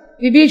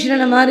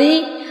விபீஷணனை மாதிரி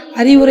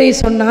அறிவுரை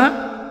சொன்னான்,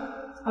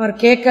 அவர்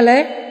கேட்கல.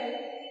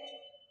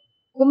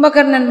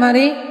 கும்பகர்ணன்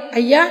மாதிரி,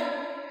 ஐயா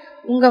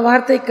உங்கள்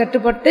வார்த்தை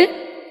கட்டுப்பட்டு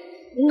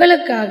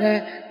உங்களுக்காக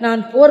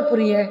நான் போர்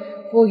புரிய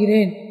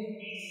போகிறேன்,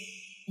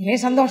 ஒரே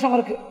சந்தோஷம்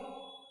இருக்கு,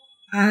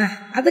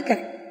 அது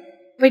கரெக்ட்,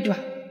 போயிட்டு வா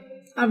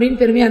அப்படின்னு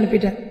பெருமையாக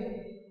அனுப்பிட்டார்.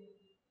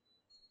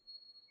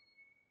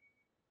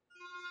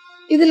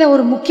 இதில்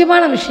ஒரு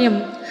முக்கியமான விஷயம்,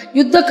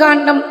 யுத்த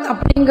காண்டம்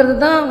அப்படிங்கிறது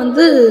தான்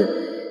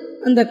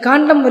அந்த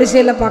காண்டம்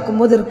வரிசையில்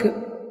பார்க்கும்போது இருக்குது.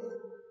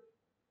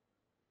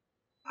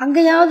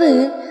 அங்கேயாவது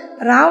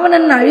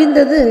ராவணன்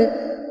அழிந்தது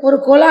ஒரு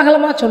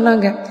கோலாகலமாக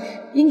சொன்னாங்க.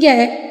 இங்கே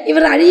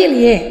இவர்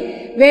அழியலையே,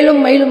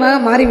 வேலும் மயிலுமாக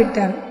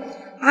மாறிவிட்டார்.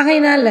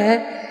 ஆகையினால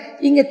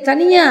இங்கே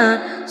தனியாக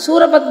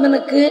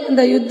சூரபத்மனுக்கு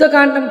இந்த யுத்த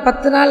காண்டம்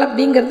 10 நாள்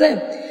அப்படிங்கிறது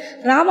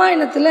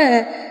ராமாயணத்தில்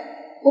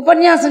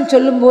உபன்யாசம்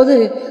சொல்லும்போது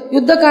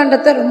யுத்த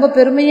காண்டத்தை ரொம்ப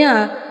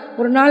பெருமையாக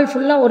ஒரு நாள்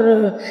ஃபுல்லாக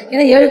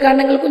ஏன்னா 7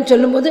 காண்டங்களுக்கும்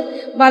சொல்லும்போது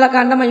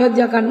பாலகாண்டம்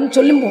அயோத்தியா காண்டம்னு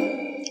சொல்லும்போம்.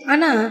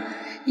 ஆனால்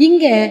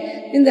இங்கே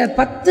இந்த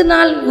 10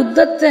 நாள்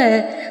யுத்தத்தை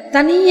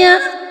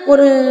தனியாக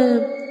ஒரு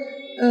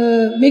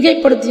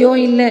மிகைப்படுத்தியோ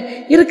இல்லை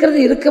இருக்கிறது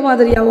இருக்க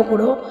மாதிரியாவோ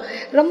கூட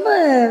ரொம்ப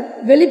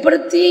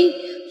வெளிப்படுத்தி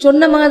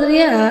சொன்ன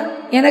மாதிரியாக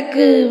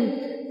எனக்கு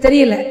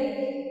தெரியல.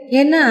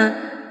 ஏன்னா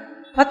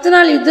 10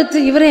 நாள்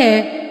யுத்தத்தை இவரே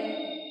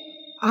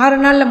 6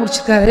 நாளில்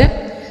முடிச்சிருக்காரு.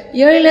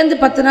 7லேருந்து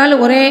 10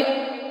 நாள் ஒரே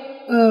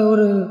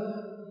ஒரு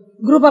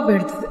குரூப்பாக போய்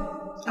எடுத்தது.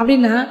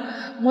 அப்படின்னா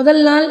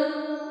முதல் நாள்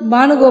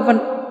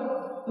பானுகோபன்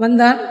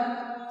வந்தான்,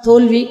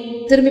 தோல்வி,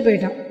 திரும்பி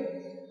போயிட்டான்.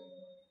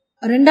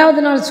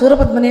 2வது நாள்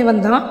சூரபத்மனே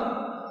வந்தான்,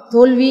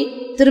 தோல்வி,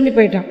 திரும்பி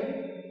போயிட்டான்.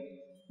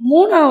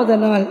 3வது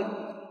நாள்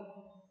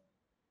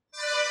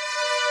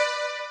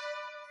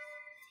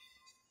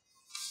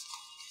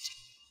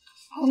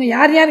அவங்க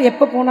யார் யார்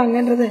எப்போ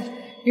போனாங்கன்றது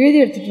எழுதி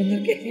எடுத்துகிட்டு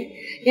வந்திருக்கேன்.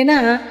 ஏன்னா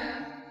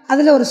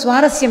அதில் ஒரு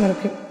சுவாரஸ்யம்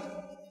இருக்குது.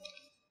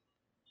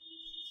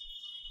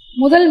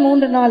 முதல்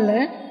 3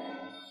 நாளில்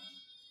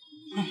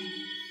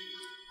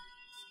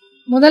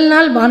முதல்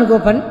நாள்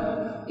பானுகோபன்,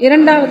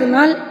 2வது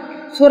நாள்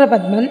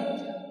சூரபத்மன்.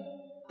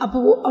 அப்போ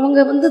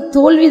அவங்க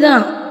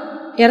தோல்விதான்,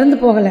 இறந்து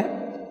போகலை.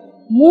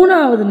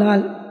 3வது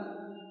நாள்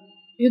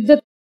யுத்த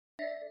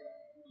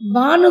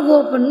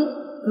பானுகோபன்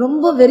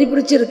ரொம்ப வெறி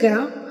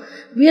பிடிச்சிருக்கான்.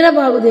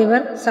 வீரபாகு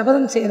தேவர்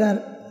சபதம் செய்தார்,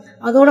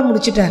 அதோடு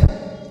முடிச்சிட்டார்.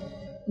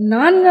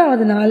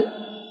 4வது நாள்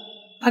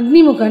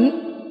அக்னிமுகன்,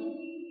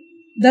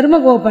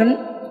 தர்மகோபன்,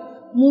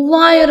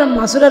 3000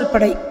 அசுரர்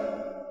படை,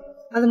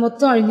 அது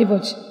மொத்தம் அழிஞ்சு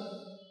போச்சு.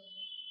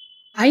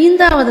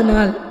 5வது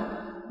நாள்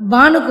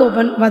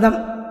பானுகோபன் வதம்,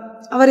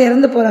 அவர்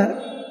இறந்து போகிறார்.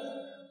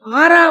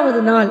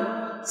 6வது நாள்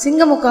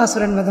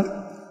சிங்கமுகாசுரன் வதம்,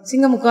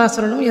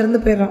 சிங்கமுகாசுரனும் இறந்து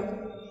போயிடுறான்.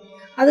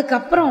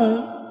 அதுக்கப்புறம்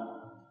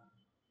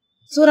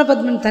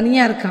சூரபத்மன்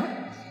தனியாக இருக்கான்.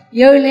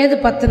 7லேருந்து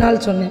 10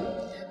 நாள் சொன்னேன்.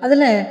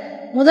 அதில்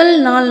முதல்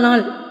 4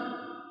 நாள்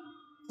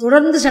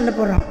தொடர்ந்து சண்டை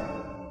போடுறான்.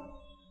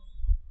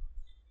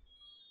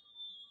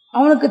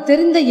 அவனுக்கு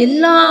தெரிந்த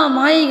எல்லா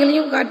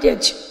மாயைகளையும்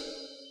காட்டியாச்சு.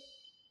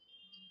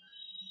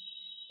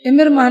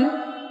 எம்பெருமான்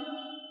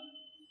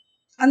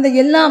அந்த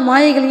எல்லா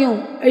மாயைகளையும்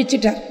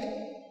அழிச்சிட்டார்.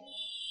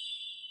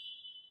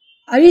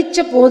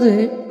 அழிச்ச போது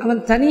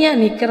அவன் தனியாக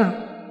நிற்கிறான்.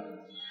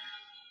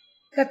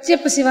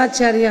 கச்சியப்ப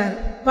சிவாச்சாரியார்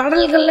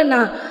பாடல்களில்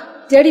நான்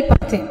தேடி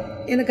பார்த்தேன்.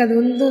 எனக்கு அது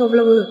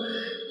அவ்வளவு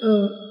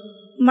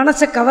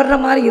மனசை கவர்ற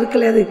மாதிரி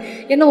இருக்கல அது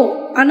என்னவோ.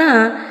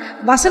 ஆனால்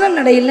வசன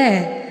நடையில்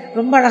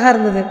ரொம்ப அழகாக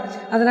இருந்தது.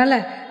 அதனால்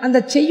அந்த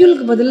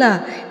செய்யுளுக்கு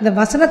பதிலாக இந்த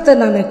வசனத்தை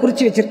நான்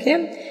குறித்து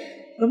வச்சுருக்கேன்.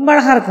 ரொம்ப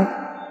அழகாக இருக்கும்.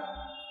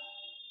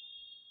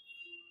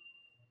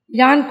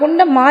 யான்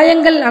கொண்ட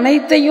மாயங்கள்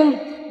அனைத்தையும்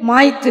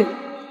மாய்த்து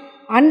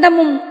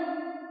அண்டமும்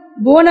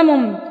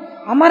போனமும்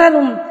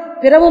அமரரும்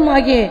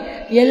பிறவுமாகிய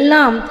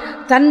எல்லாம்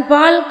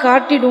தன்பால்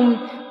காட்டிடும்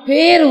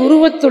பேர்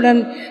உருவத்துடன்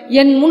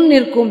என் முன்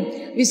நிற்கும்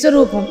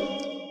விஸ்வரூபம்.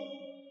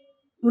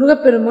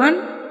 முருகப்பெருமான்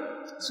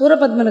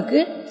சூரபத்மனுக்கு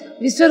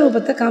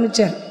விஸ்வரூபத்தை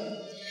காமிச்சார்.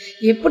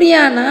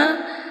 எப்படியானா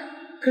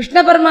கிருஷ்ண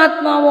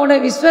பரமாத்மாவோட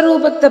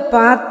விஸ்வரூபத்தை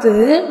பார்த்து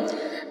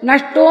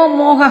நஷ்டோ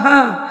மோகா,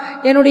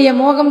 என்னுடைய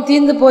மோகம்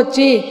தீர்ந்து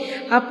போச்சு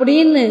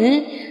அப்படின்னு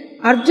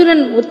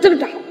அர்ஜுனன்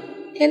ஒத்துக்கிட்டான்.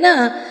 ஏன்னா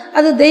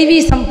அது தெய்வீ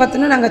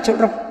சம்பத்துன்னு நாங்கள்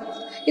சொல்கிறோம்.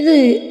 இது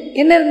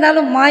என்ன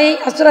இருந்தாலும் மாயை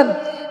அசுர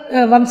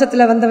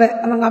வம்சத்தில் வந்தவ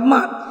அவங்க அம்மா.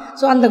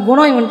 ஸோ அந்த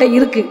குணம் இவன்கிட்ட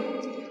இருக்குது.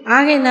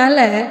 ஆகையினால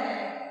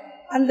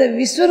அந்த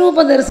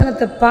விஸ்வரூப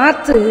தரிசனத்தை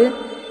பார்த்து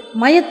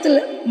மனத்தில்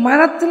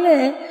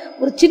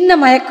ஒரு சின்ன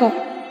மயக்கம்.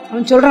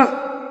 அவன் சொல்கிறான்,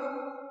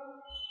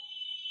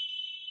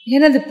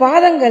 எனது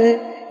பாதங்கள்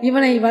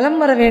இவனை வலம்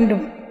வர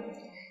வேண்டும்,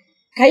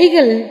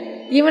 கைகள்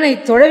இவனை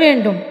தொழ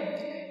வேண்டும்,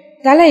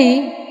 தலை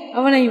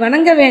அவனை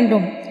வணங்க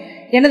வேண்டும்,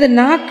 எனது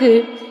நாக்கு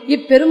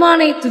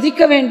இப்பெருமானை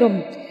துதிக்க வேண்டும்,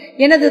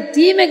 எனது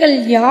தீமைகள்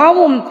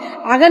யாவும்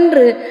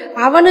அகன்று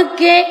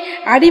அவனுக்கே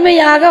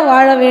அடிமையாக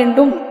வாழ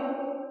வேண்டும்.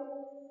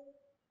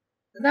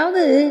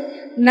 அதாவது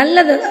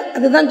நல்லது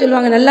அதுதான்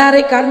சொல்லுவாங்க,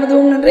 நல்லாரை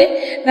காண்பதும் நன்றே,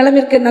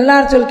 நலமிற்கு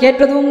நல்லார் சொல்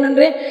கேட்பதும்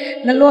நன்றே,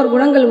 நல்லோர்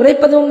குணங்கள்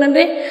உரைப்பதும்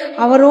நன்றே,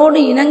 அவரோடு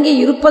இணங்கி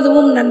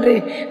இருப்பதும் நன்றே,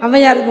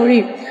 ஔவையார் மொழி.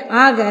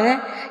 ஆக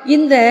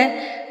இந்த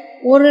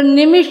ஒரு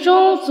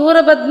நிமிஷம்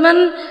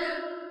சூரபத்மன்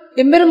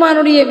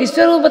எம்பெருமானுடைய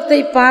விஸ்வரூபத்தை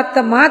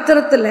பார்த்த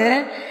மாத்திரத்தில்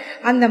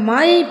அந்த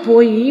மாயை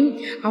போய்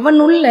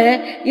அவனுள்ள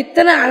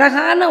இத்தனை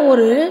அழகான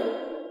ஒரு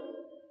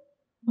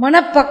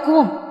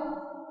மனப்பக்குவம்.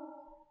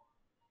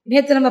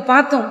 நேற்று நம்ம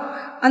பார்த்தோம்,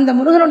 அந்த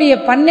முருகனுடைய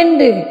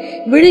 12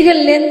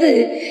 விழிகள்லேருந்து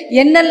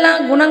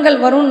என்னெல்லாம் குணங்கள்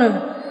வரும்னு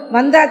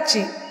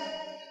வந்தாச்சு.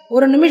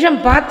 ஒரு நிமிஷம்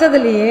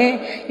பார்த்ததுலேயே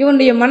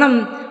இவனுடைய மனம்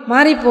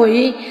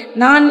மாறிப்போய்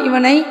நான்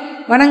இவனை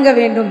வணங்க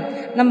வேண்டும்.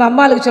 நம்ம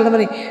அம்பாளுக்கு சொல்கிற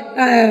மாதிரி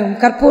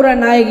கற்பூர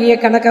நாயகியே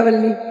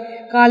கனகவல்லி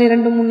காலி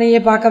 2 முன்னையே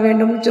பார்க்க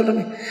வேண்டும்னு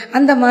சொல்கிறோமே,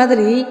 அந்த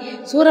மாதிரி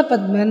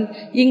சூரபத்மன்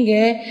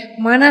இங்கே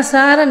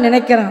மனசார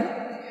நினைக்கிறான்.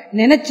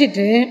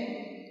 நினச்சிட்டு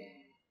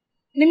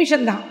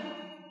நிமிஷம்தான்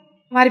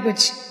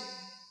மாறிப்போச்சு.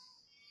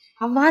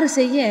 அவ்வாறு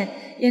செய்ய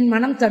என்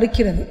மனம்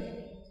தடுக்கிறது.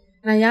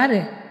 நான் யார்?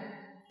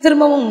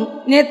 திரும்பவும்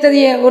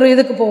நேத்ததிய ஒரு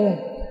இதுக்கு போவோம்.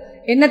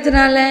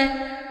 என்னத்தினால?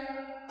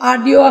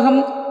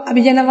 ஆட்யோகம்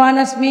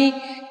அபிஜனவானஸ்மி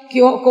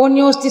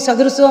கோன்யோஸ்தி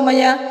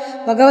சதுர்சோமயா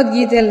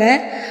பகவத்கீதையில்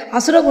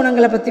அசுர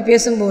குணங்களை பற்றி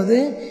பேசும்போது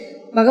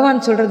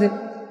பகவான் சொல்கிறது,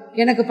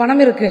 எனக்கு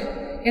பணம் இருக்குது,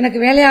 எனக்கு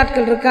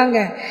வேலையாட்கள் இருக்காங்க,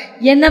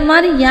 என்ன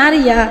மாதிரி யார்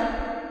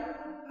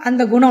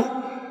அந்த குணம்.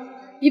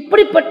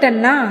 இப்படிப்பட்ட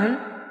நான்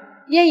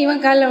ஏன்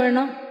இவன் காலில்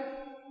வேணும்?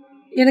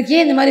 எனக்கு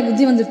ஏன் இந்த மாதிரி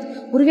புத்தி வந்துடுது?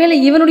 ஒருவேளை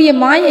இவனுடைய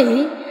மாயை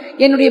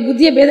என்னுடைய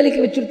புத்தியை பேதலிக்க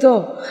வச்சுடுத்தோ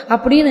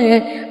அப்படின்னு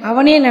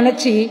அவனே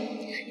நினச்சி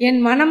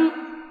என் மனம்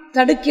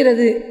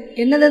தடுக்கிறது.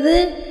 என்னது?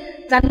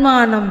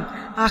 தன்மானம்,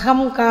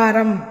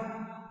 அகங்காரம்,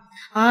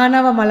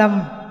 ஆணவ மலம்,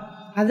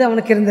 அது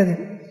அவனுக்கு இருந்தது.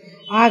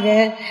 ஆக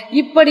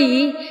இப்படி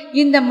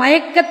இந்த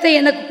மயக்கத்தை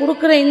எனக்கு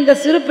கொடுக்குற இந்த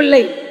சிறு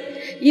பிள்ளை,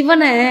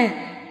 இவனை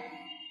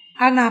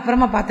நான்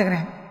அப்புறமா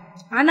பார்த்துக்கிறேன்.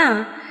 ஆனால்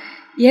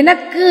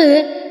எனக்கு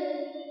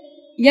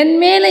என்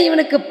மேலே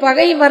இவனுக்கு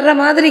பகை வர்ற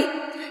மாதிரி,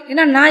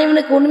 ஏன்னா நான்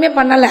இவனுக்கு ஒன்றுமே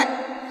பண்ணலை,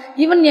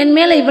 இவன் என்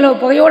மேலே இவ்வளோ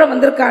பகையோடு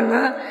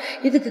வந்திருக்கான்னா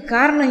இதுக்கு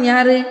காரணம்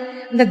யார்?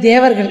 இந்த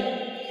தேவர்கள்.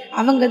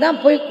 அவங்க தான்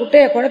போய்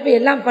குட்டையை குழப்பி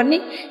எல்லாம் பண்ணி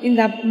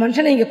இந்த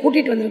மனுஷனை இங்கே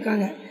கூட்டிகிட்டு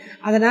வந்திருக்காங்க.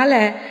 அதனால்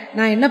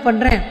நான் என்ன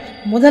பண்ணுறேன்,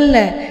 முதல்ல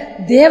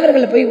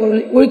தேவர்களை போய்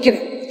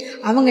ஒழிக்கிறேன்,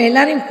 அவங்க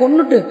எல்லாரையும்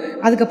கொன்னுட்டு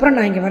அதுக்கப்புறம்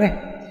நான் இங்கே வரேன்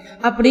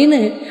அப்படின்னு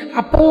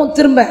அப்பவும்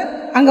திரும்ப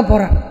அங்கே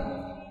போகிறான்.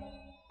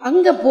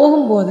 அங்கே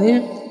போகும்போது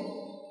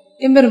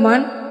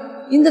எம்பெருமான்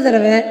இந்த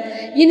தடவை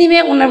இனிமே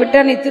உன்னை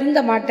விட்டால் நீ திருந்த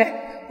மாட்டேன்,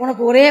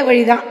 உனக்கு ஒரே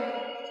வழிதான்,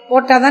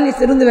 போட்டால் தான் நீ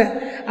திருந்துவ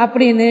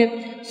அப்படின்னு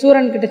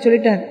சூரன்கிட்ட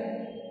சொல்லிட்டார்.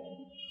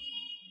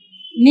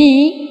 நீ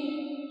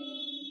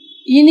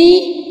இனி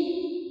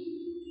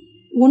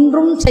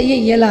ஒன்றும் செய்ய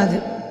இயலாது.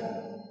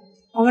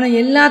 அவனை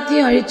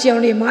எல்லாத்தையும் அழித்து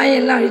அவனுடைய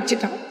மாயெல்லாம்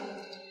அழிச்சிட்டான்.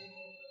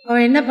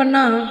 அவன் என்ன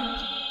பண்ணான்,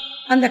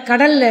 அந்த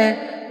கடலில்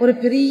ஒரு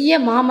பெரிய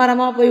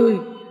மாமரமாக போய்,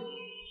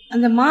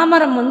 அந்த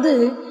மாமரம்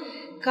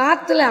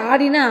காற்றுல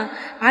ஆடினா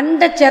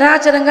அண்ட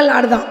சராச்சரங்கள்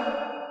ஆடுதான்,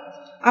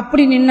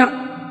 அப்படி நின்னான்.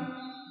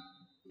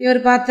 இவர்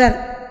பார்த்தார்,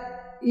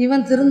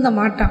 இவன் திருந்த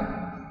மாட்டான்.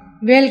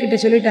 வேல்கிட்ட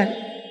சொல்லிட்டார்,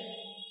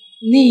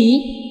 நீ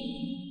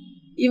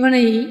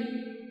இவனை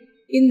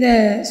இந்த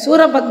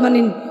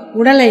சூரபத்மனின்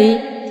உடலை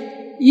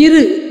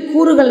 2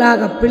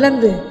 கூறுகளாக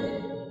பிளந்து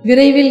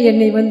விரைவில்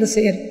என்னை வந்து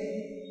சேர்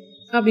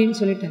அப்படின்னு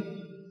சொல்லிட்டார்.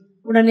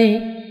 உடனே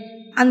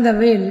அந்த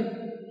வேல்,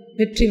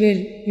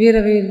 வெற்றிவேல்,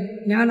 வீரவேல்,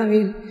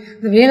 ஞானவேல்,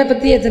 இந்த வேலை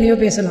பற்றி எத்தனையோ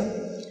பேசலாம்.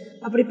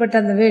 அப்படிப்பட்ட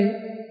அந்த வேல்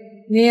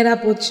நேராக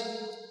போச்சு.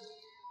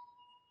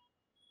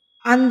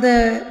 அந்த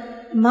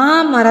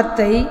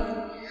மாமரத்தை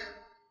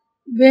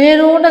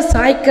வேரோட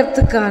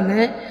சாய்க்கிறதுக்கான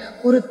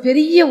ஒரு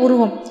பெரிய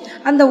உருவம்,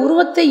 அந்த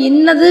உருவத்தை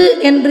இன்னது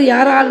என்று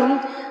யாராலும்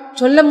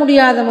சொல்ல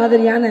முடியாத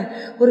மாதிரியான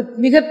ஒரு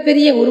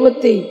மிகப்பெரிய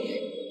உருவத்தை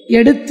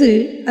எடுத்து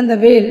அந்த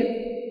வேல்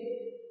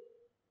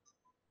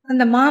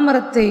அந்த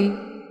மாமரத்தை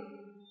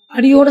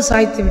அடியோடு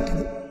சாய்த்து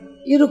விட்டது,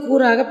 2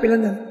 கூறாக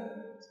பிளந்தது.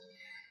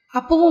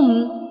 அப்பவும்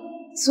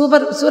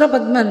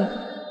சூரபத்மன்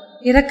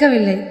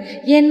இறக்கவில்லை.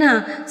 ஏன்னா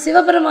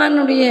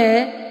சிவபெருமானுடைய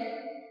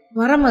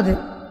மரம் அது,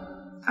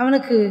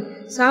 அவனுக்கு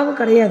சாவு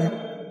கிடையாது.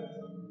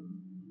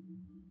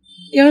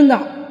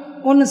 எழுந்தான்.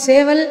 1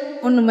 சேவல்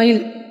 1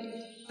 மயில்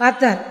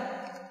பார்த்தார்.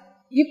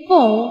 இப்போ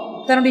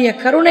தன்னுடைய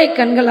கருணை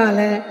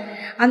கண்களால்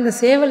அந்த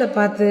சேவலை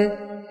பார்த்து,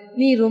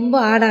 நீ ரொம்ப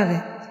ஆடாத,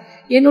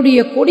 என்னுடைய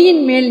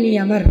கொடியின் மேல் நீ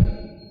அமர்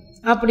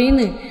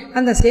அப்படின்னு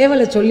அந்த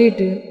சேவலை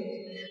சொல்லிட்டு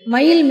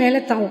மயில் மேலே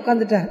தான்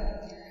உட்காந்துட்டார்.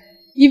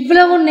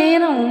 இவ்வளவு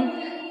நேரம்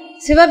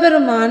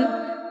சிவபெருமான்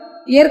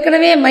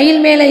ஏற்கனவே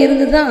மயில் மேலே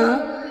இருந்து தான்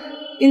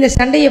இந்த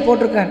சண்டையை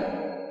போட்டிருக்கார்.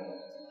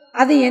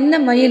 அது என்ன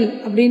மயில்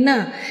அப்படின்னா,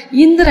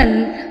 இந்திரன்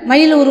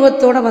மயில்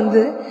உருவத்தோடு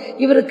வந்து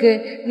இவருக்கு,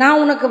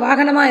 நான் உனக்கு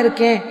வாகனமாக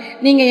இருக்கேன்,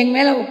 நீங்கள் எங்கள்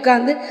மேலே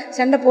உட்காந்து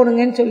சண்டை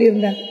போடுங்கன்னு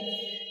சொல்லியிருந்தார்.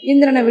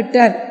 இந்திரனை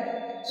விட்டார்.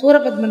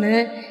 சூரபத்மனை,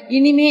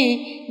 இனிமே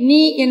நீ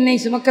என்னை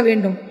சுமக்க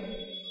வேண்டும்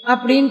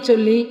அப்படின்னு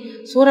சொல்லி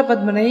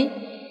சூரபத்மனை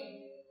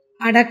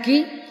அடக்கி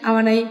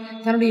அவனை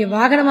தன்னுடைய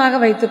வாகனமாக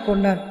வைத்து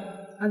கொண்டார்.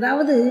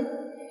 அதாவது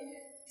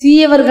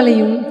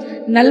தீயவர்களையும்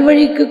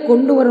நல்வழிக்கு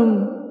கொண்டு வரும்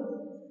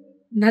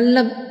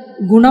நல்ல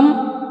குணம்,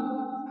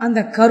 அந்த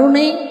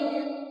கருணை,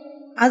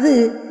 அது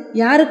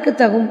யாருக்கு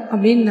தகும்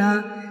அப்படின்னா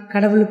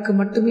கடவுளுக்கு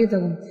மட்டுமே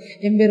தகும்,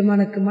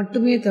 எம்பெருமானுக்கு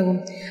மட்டுமே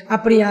தகும்.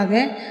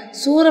 அப்படியாக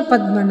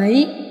சூரபத்மனை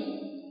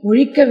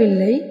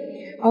ஒழிக்கவில்லை,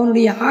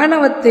 அவனுடைய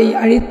ஆணவத்தை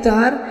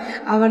அழித்தார்.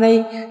 அவனை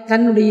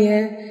தன்னுடைய,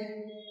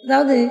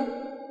 அதாவது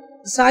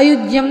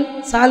சாயுஜ்யம்,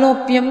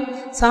 சாலோப்பியம்,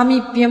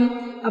 சாமீப்பியம்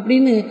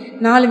அப்படின்னு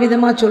 4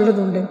 விதமாக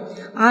சொல்கிறது உண்டு.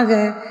 ஆக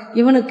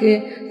இவனுக்கு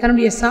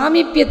தன்னுடைய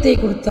சாமீப்பியத்தை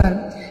கொடுத்தார்.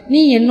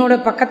 நீ என்னோட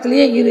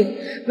பக்கத்திலேயே இரு,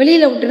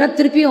 வெளியில் விட்டுனா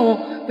திருப்பியும்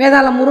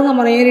வேதாளம் முருங்க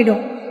மரம்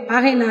ஏறிடும்.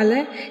 ஆகையினால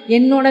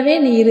என்னோடவே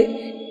நீ இரு,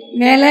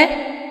 மேலே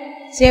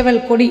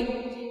சேவல் கொடி,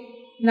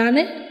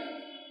 நான்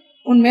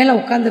உன் மேலே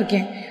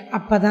உட்காந்துருக்கேன்,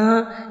 அப்போ தான்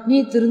நீ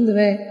திருந்துவ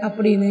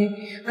அப்படின்னு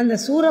அந்த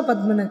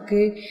சூரபத்மனுக்கு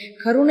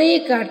கருணையை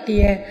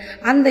காட்டிய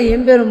அந்த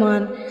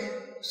எம்பெருமான்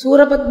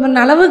சூரபத்மன்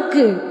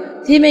அளவுக்கு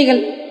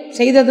தீமைகள்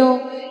செய்ததோ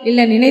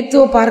இல்லை நினைத்தோ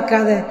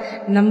பார்க்காத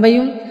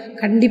நம்மையும்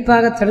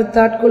கண்டிப்பாக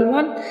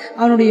தடுத்தாட்கொள்வான்.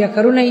 அவனுடைய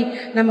கருணை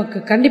நமக்கு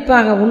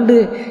கண்டிப்பாக உண்டு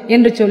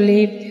என்று சொல்லி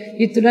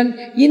இத்துடன்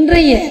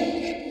இன்றைய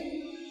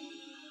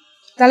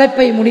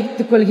தலைப்பை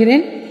முடித்துக்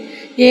கொள்கிறேன்.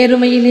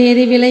 ஏறுமையில்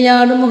ஏறி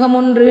விளையாடும்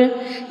முகமொன்று,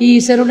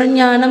 ஈசருடன்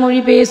ஞான மொழி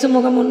பேசும்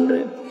முகமொன்று,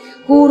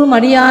 கூறும்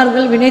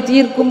அடியார்கள் வினை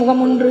தீர்க்கும்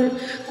முகமொன்று,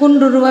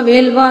 குன்றுருவ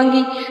வேல்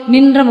வாங்கி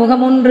நின்ற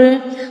முகமொன்று,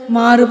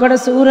 மாறுபட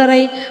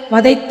சூரரை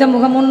வதைத்த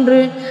முகமொன்று,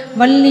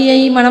 வள்ளியை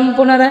மனம்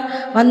புணர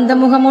வந்த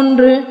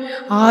முகமொன்று,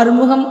 6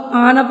 முகம்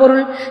ஆன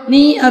பொருள்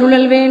நீ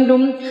அருளல்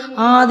வேண்டும்,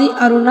 ஆதி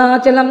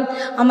அருணாச்சலம்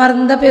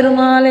அமர்ந்த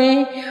பெருமாளே,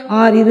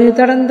 6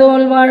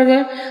 தடந்தோல் வாழ்க,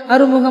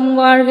 அருமுகம்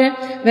வாழ்க,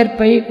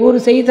 வெற்பை கூறு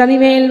செய்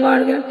தனிவேல்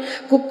வாழ்க,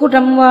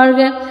 குக்குடம்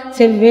வாழ்க,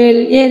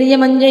 செவ்வேல் ஏறிய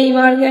மஞ்சை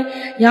வாழ்க,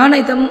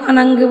 யானை தம்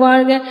அணங்கு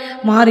வாழ்க,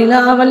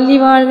 மாறிலா வள்ளி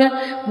வாழ்க,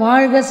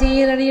 வாழ்க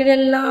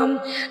சீரடியெல்லாம்.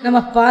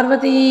 நம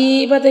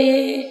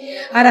பார்வதீபதையே.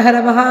 அரஹர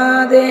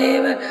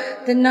மகாதேவ.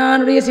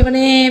 தென்னாடுடைய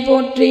சிவனே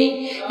போற்றி,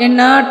 என்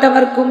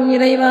நாட்டவர்க்கும்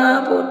இறைவா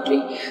போற்றி.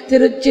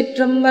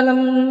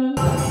 திருச்சிற்றம்பலம்.